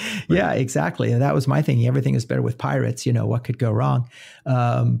it. Right? Yeah, exactly. And that was my thinking. Everything is better with pirates. What could go wrong?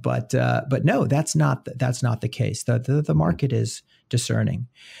 But no, that's not the case. The market is discerning.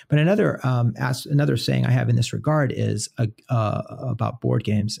 But another saying I have in this regard is about board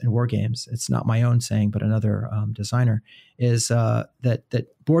games and war games. It's not my own saying, but another designer is that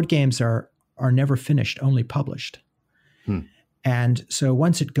board games are never finished, only published. And so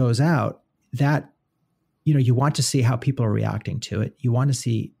once it goes out, that, you want to see how people are reacting to it. You want to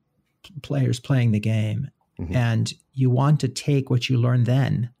see players playing the game, and you want to take what you learn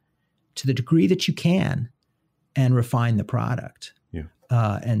then to the degree that you can and refine the product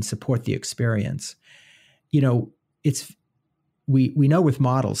and support the experience. We know with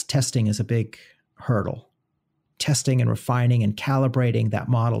models, testing is a big hurdle. Testing and refining and calibrating that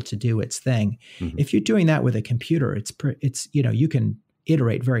model to do its thing. If you're doing that with a computer, it's you can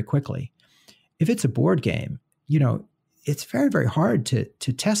iterate very quickly. If it's a board game, it's very, very hard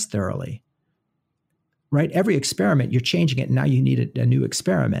to test thoroughly, right? Every experiment, you're changing it, and now you need a new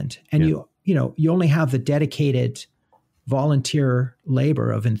experiment. And you only have the dedicated volunteer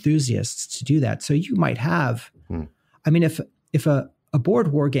labor of enthusiasts to do that. So you might have, I mean, if a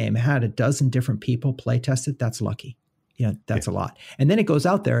board war game had a dozen different people play test it, that's lucky. That's a lot. And then it goes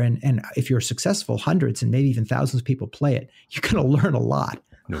out there, and if you're successful, hundreds and maybe even thousands of people play it, you're going to learn a lot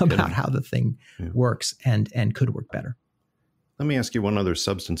about how the thing works and could work better. Let me ask you one other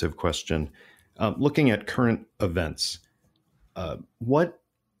substantive question. Looking at current events, what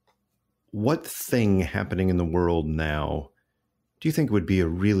thing happening in the world now do you think would be a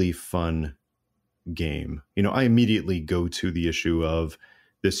really fun game? I immediately go to the issue of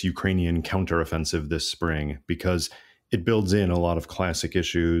this Ukrainian counteroffensive this spring, because it builds in a lot of classic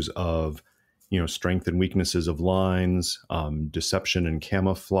issues of, strength and weaknesses of lines, deception and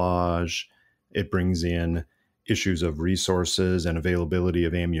camouflage. It brings in issues of resources and availability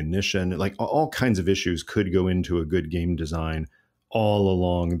of ammunition. Like all kinds of issues could go into a good game design all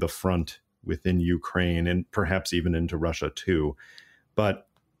along the front within Ukraine and perhaps even into Russia too. But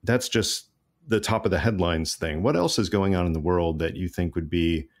that's just the top of the headlines thing. What else is going on in the world that you think would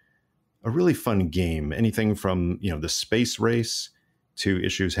be a really fun game? Anything from, the space race to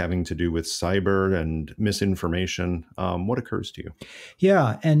issues having to do with cyber and misinformation. What occurs to you?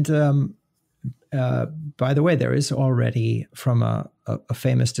 Yeah. And by the way, there is already from a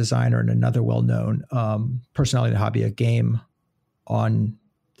famous designer and another well-known personality in the hobby, a game on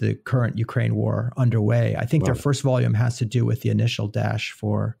the current Ukraine war underway. I think their first volume has to do with the initial dash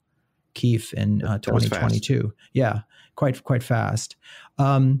for Keefe in 2022. Yeah, quite fast.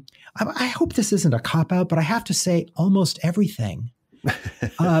 I hope this isn't a cop-out, but I have to say almost everything.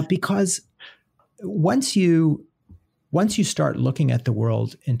 Because once you start looking at the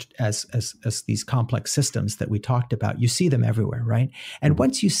world as these complex systems that we talked about, you see them everywhere, right? And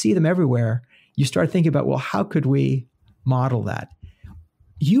once you see them everywhere, you start thinking about, well, how could we model that?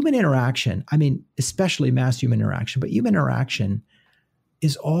 Human interaction, I mean, especially mass human interaction, but human interaction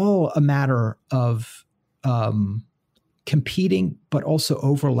is all a matter of competing, but also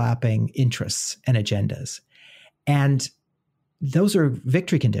overlapping interests and agendas. And those are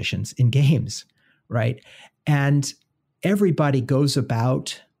victory conditions in games, right? And everybody goes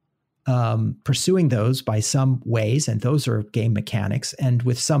about pursuing those by some ways, and those are game mechanics, and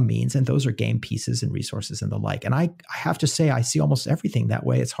with some means, and those are game pieces and resources and the like. And I have to say, I see almost everything that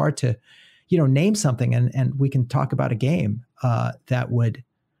way. It's hard to, name something, and we can talk about a game that would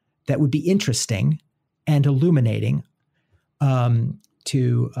be interesting and illuminating and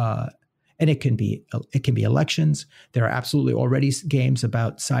it can be elections. There are absolutely already games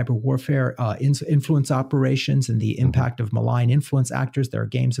about cyber warfare, influence operations, and the impact of malign influence actors. There are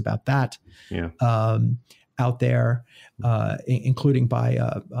games about that out there, including by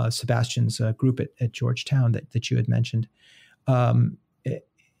Sebastian's group at Georgetown that you had mentioned.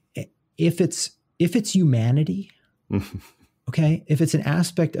 If it's humanity, okay, if it's an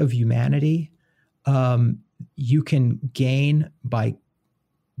aspect of humanity, you can gain by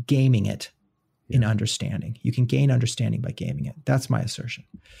gaming it in understanding. You can gain understanding by gaming it. That's my assertion.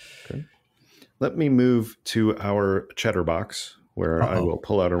 Okay. Let me move to our chatterbox, where I will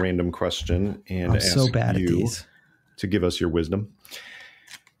pull out a random question and ask you to give us your wisdom.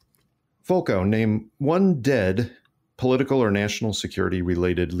 Volko, name one dead political or national security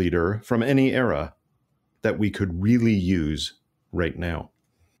related leader from any era that we could really use right now.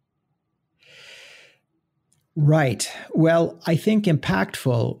 Right. Well, I think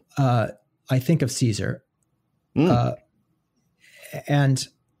impactful, I think of Caesar. And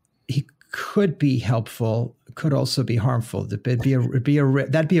he could be helpful, could also be harmful. That'd be a risk.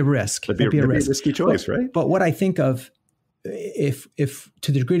 That'd be a risky choice, right? But what I think of, if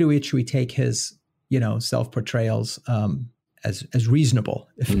to the degree to which we take his, self-portrayals as reasonable,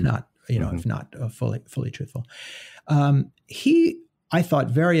 if not, if not fully truthful, he, I thought,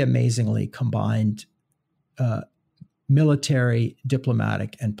 very amazingly combined military,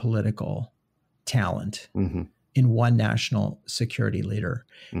 diplomatic, and political talent in one national security leader.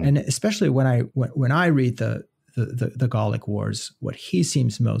 And especially when I read the Gallic Wars, what he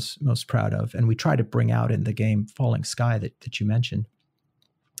seems most proud of, and we try to bring out in the game Falling Sky that you mentioned,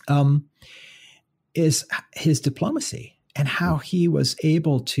 is his diplomacy and how he was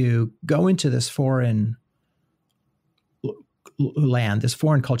able to go into this foreign land, this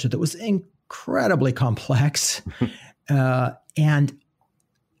foreign culture that was incredibly complex, and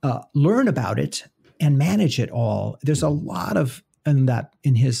learn about it and manage it all. There's a lot of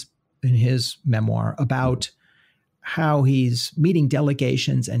in his memoir about how he's meeting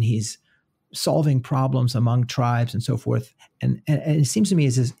delegations and he's solving problems among tribes and so forth. And it seems to me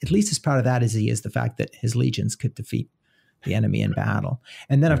at least as proud of that as he is the fact that his legions could defeat the enemy in battle.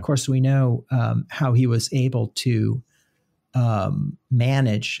 And then, of course, we know how he was able to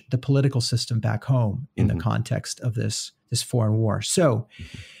manage the political system back home in the context of this foreign war. So,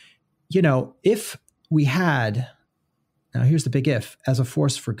 if we had, now here's the big if, as a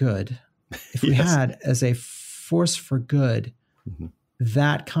force for good, if we had as a force for good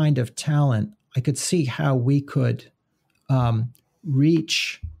that kind of talent, I could see how we could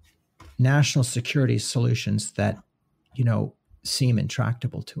reach national security solutions that, seem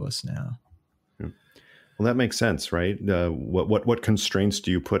intractable to us now. Well, that makes sense, right? What constraints do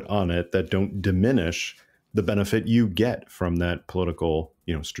you put on it that don't diminish the benefit you get from that political,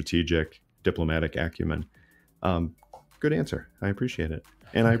 strategic, diplomatic acumen? Good answer. I appreciate it.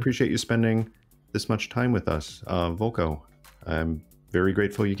 And I appreciate you spending this much time with us. Volko, I'm very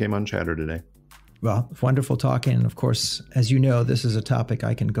grateful you came on Chatter today. Well, wonderful talking. And of course, as you know, this is a topic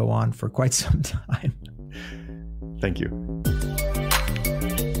I can go on for quite some time. Thank you.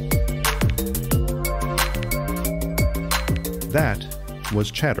 That was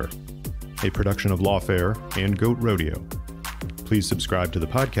Chatter, a production of Lawfare and Goat Rodeo. Please subscribe to the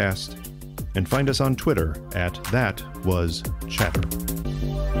podcast and find us on Twitter at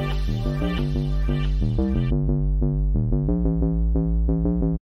ThatWasChatter.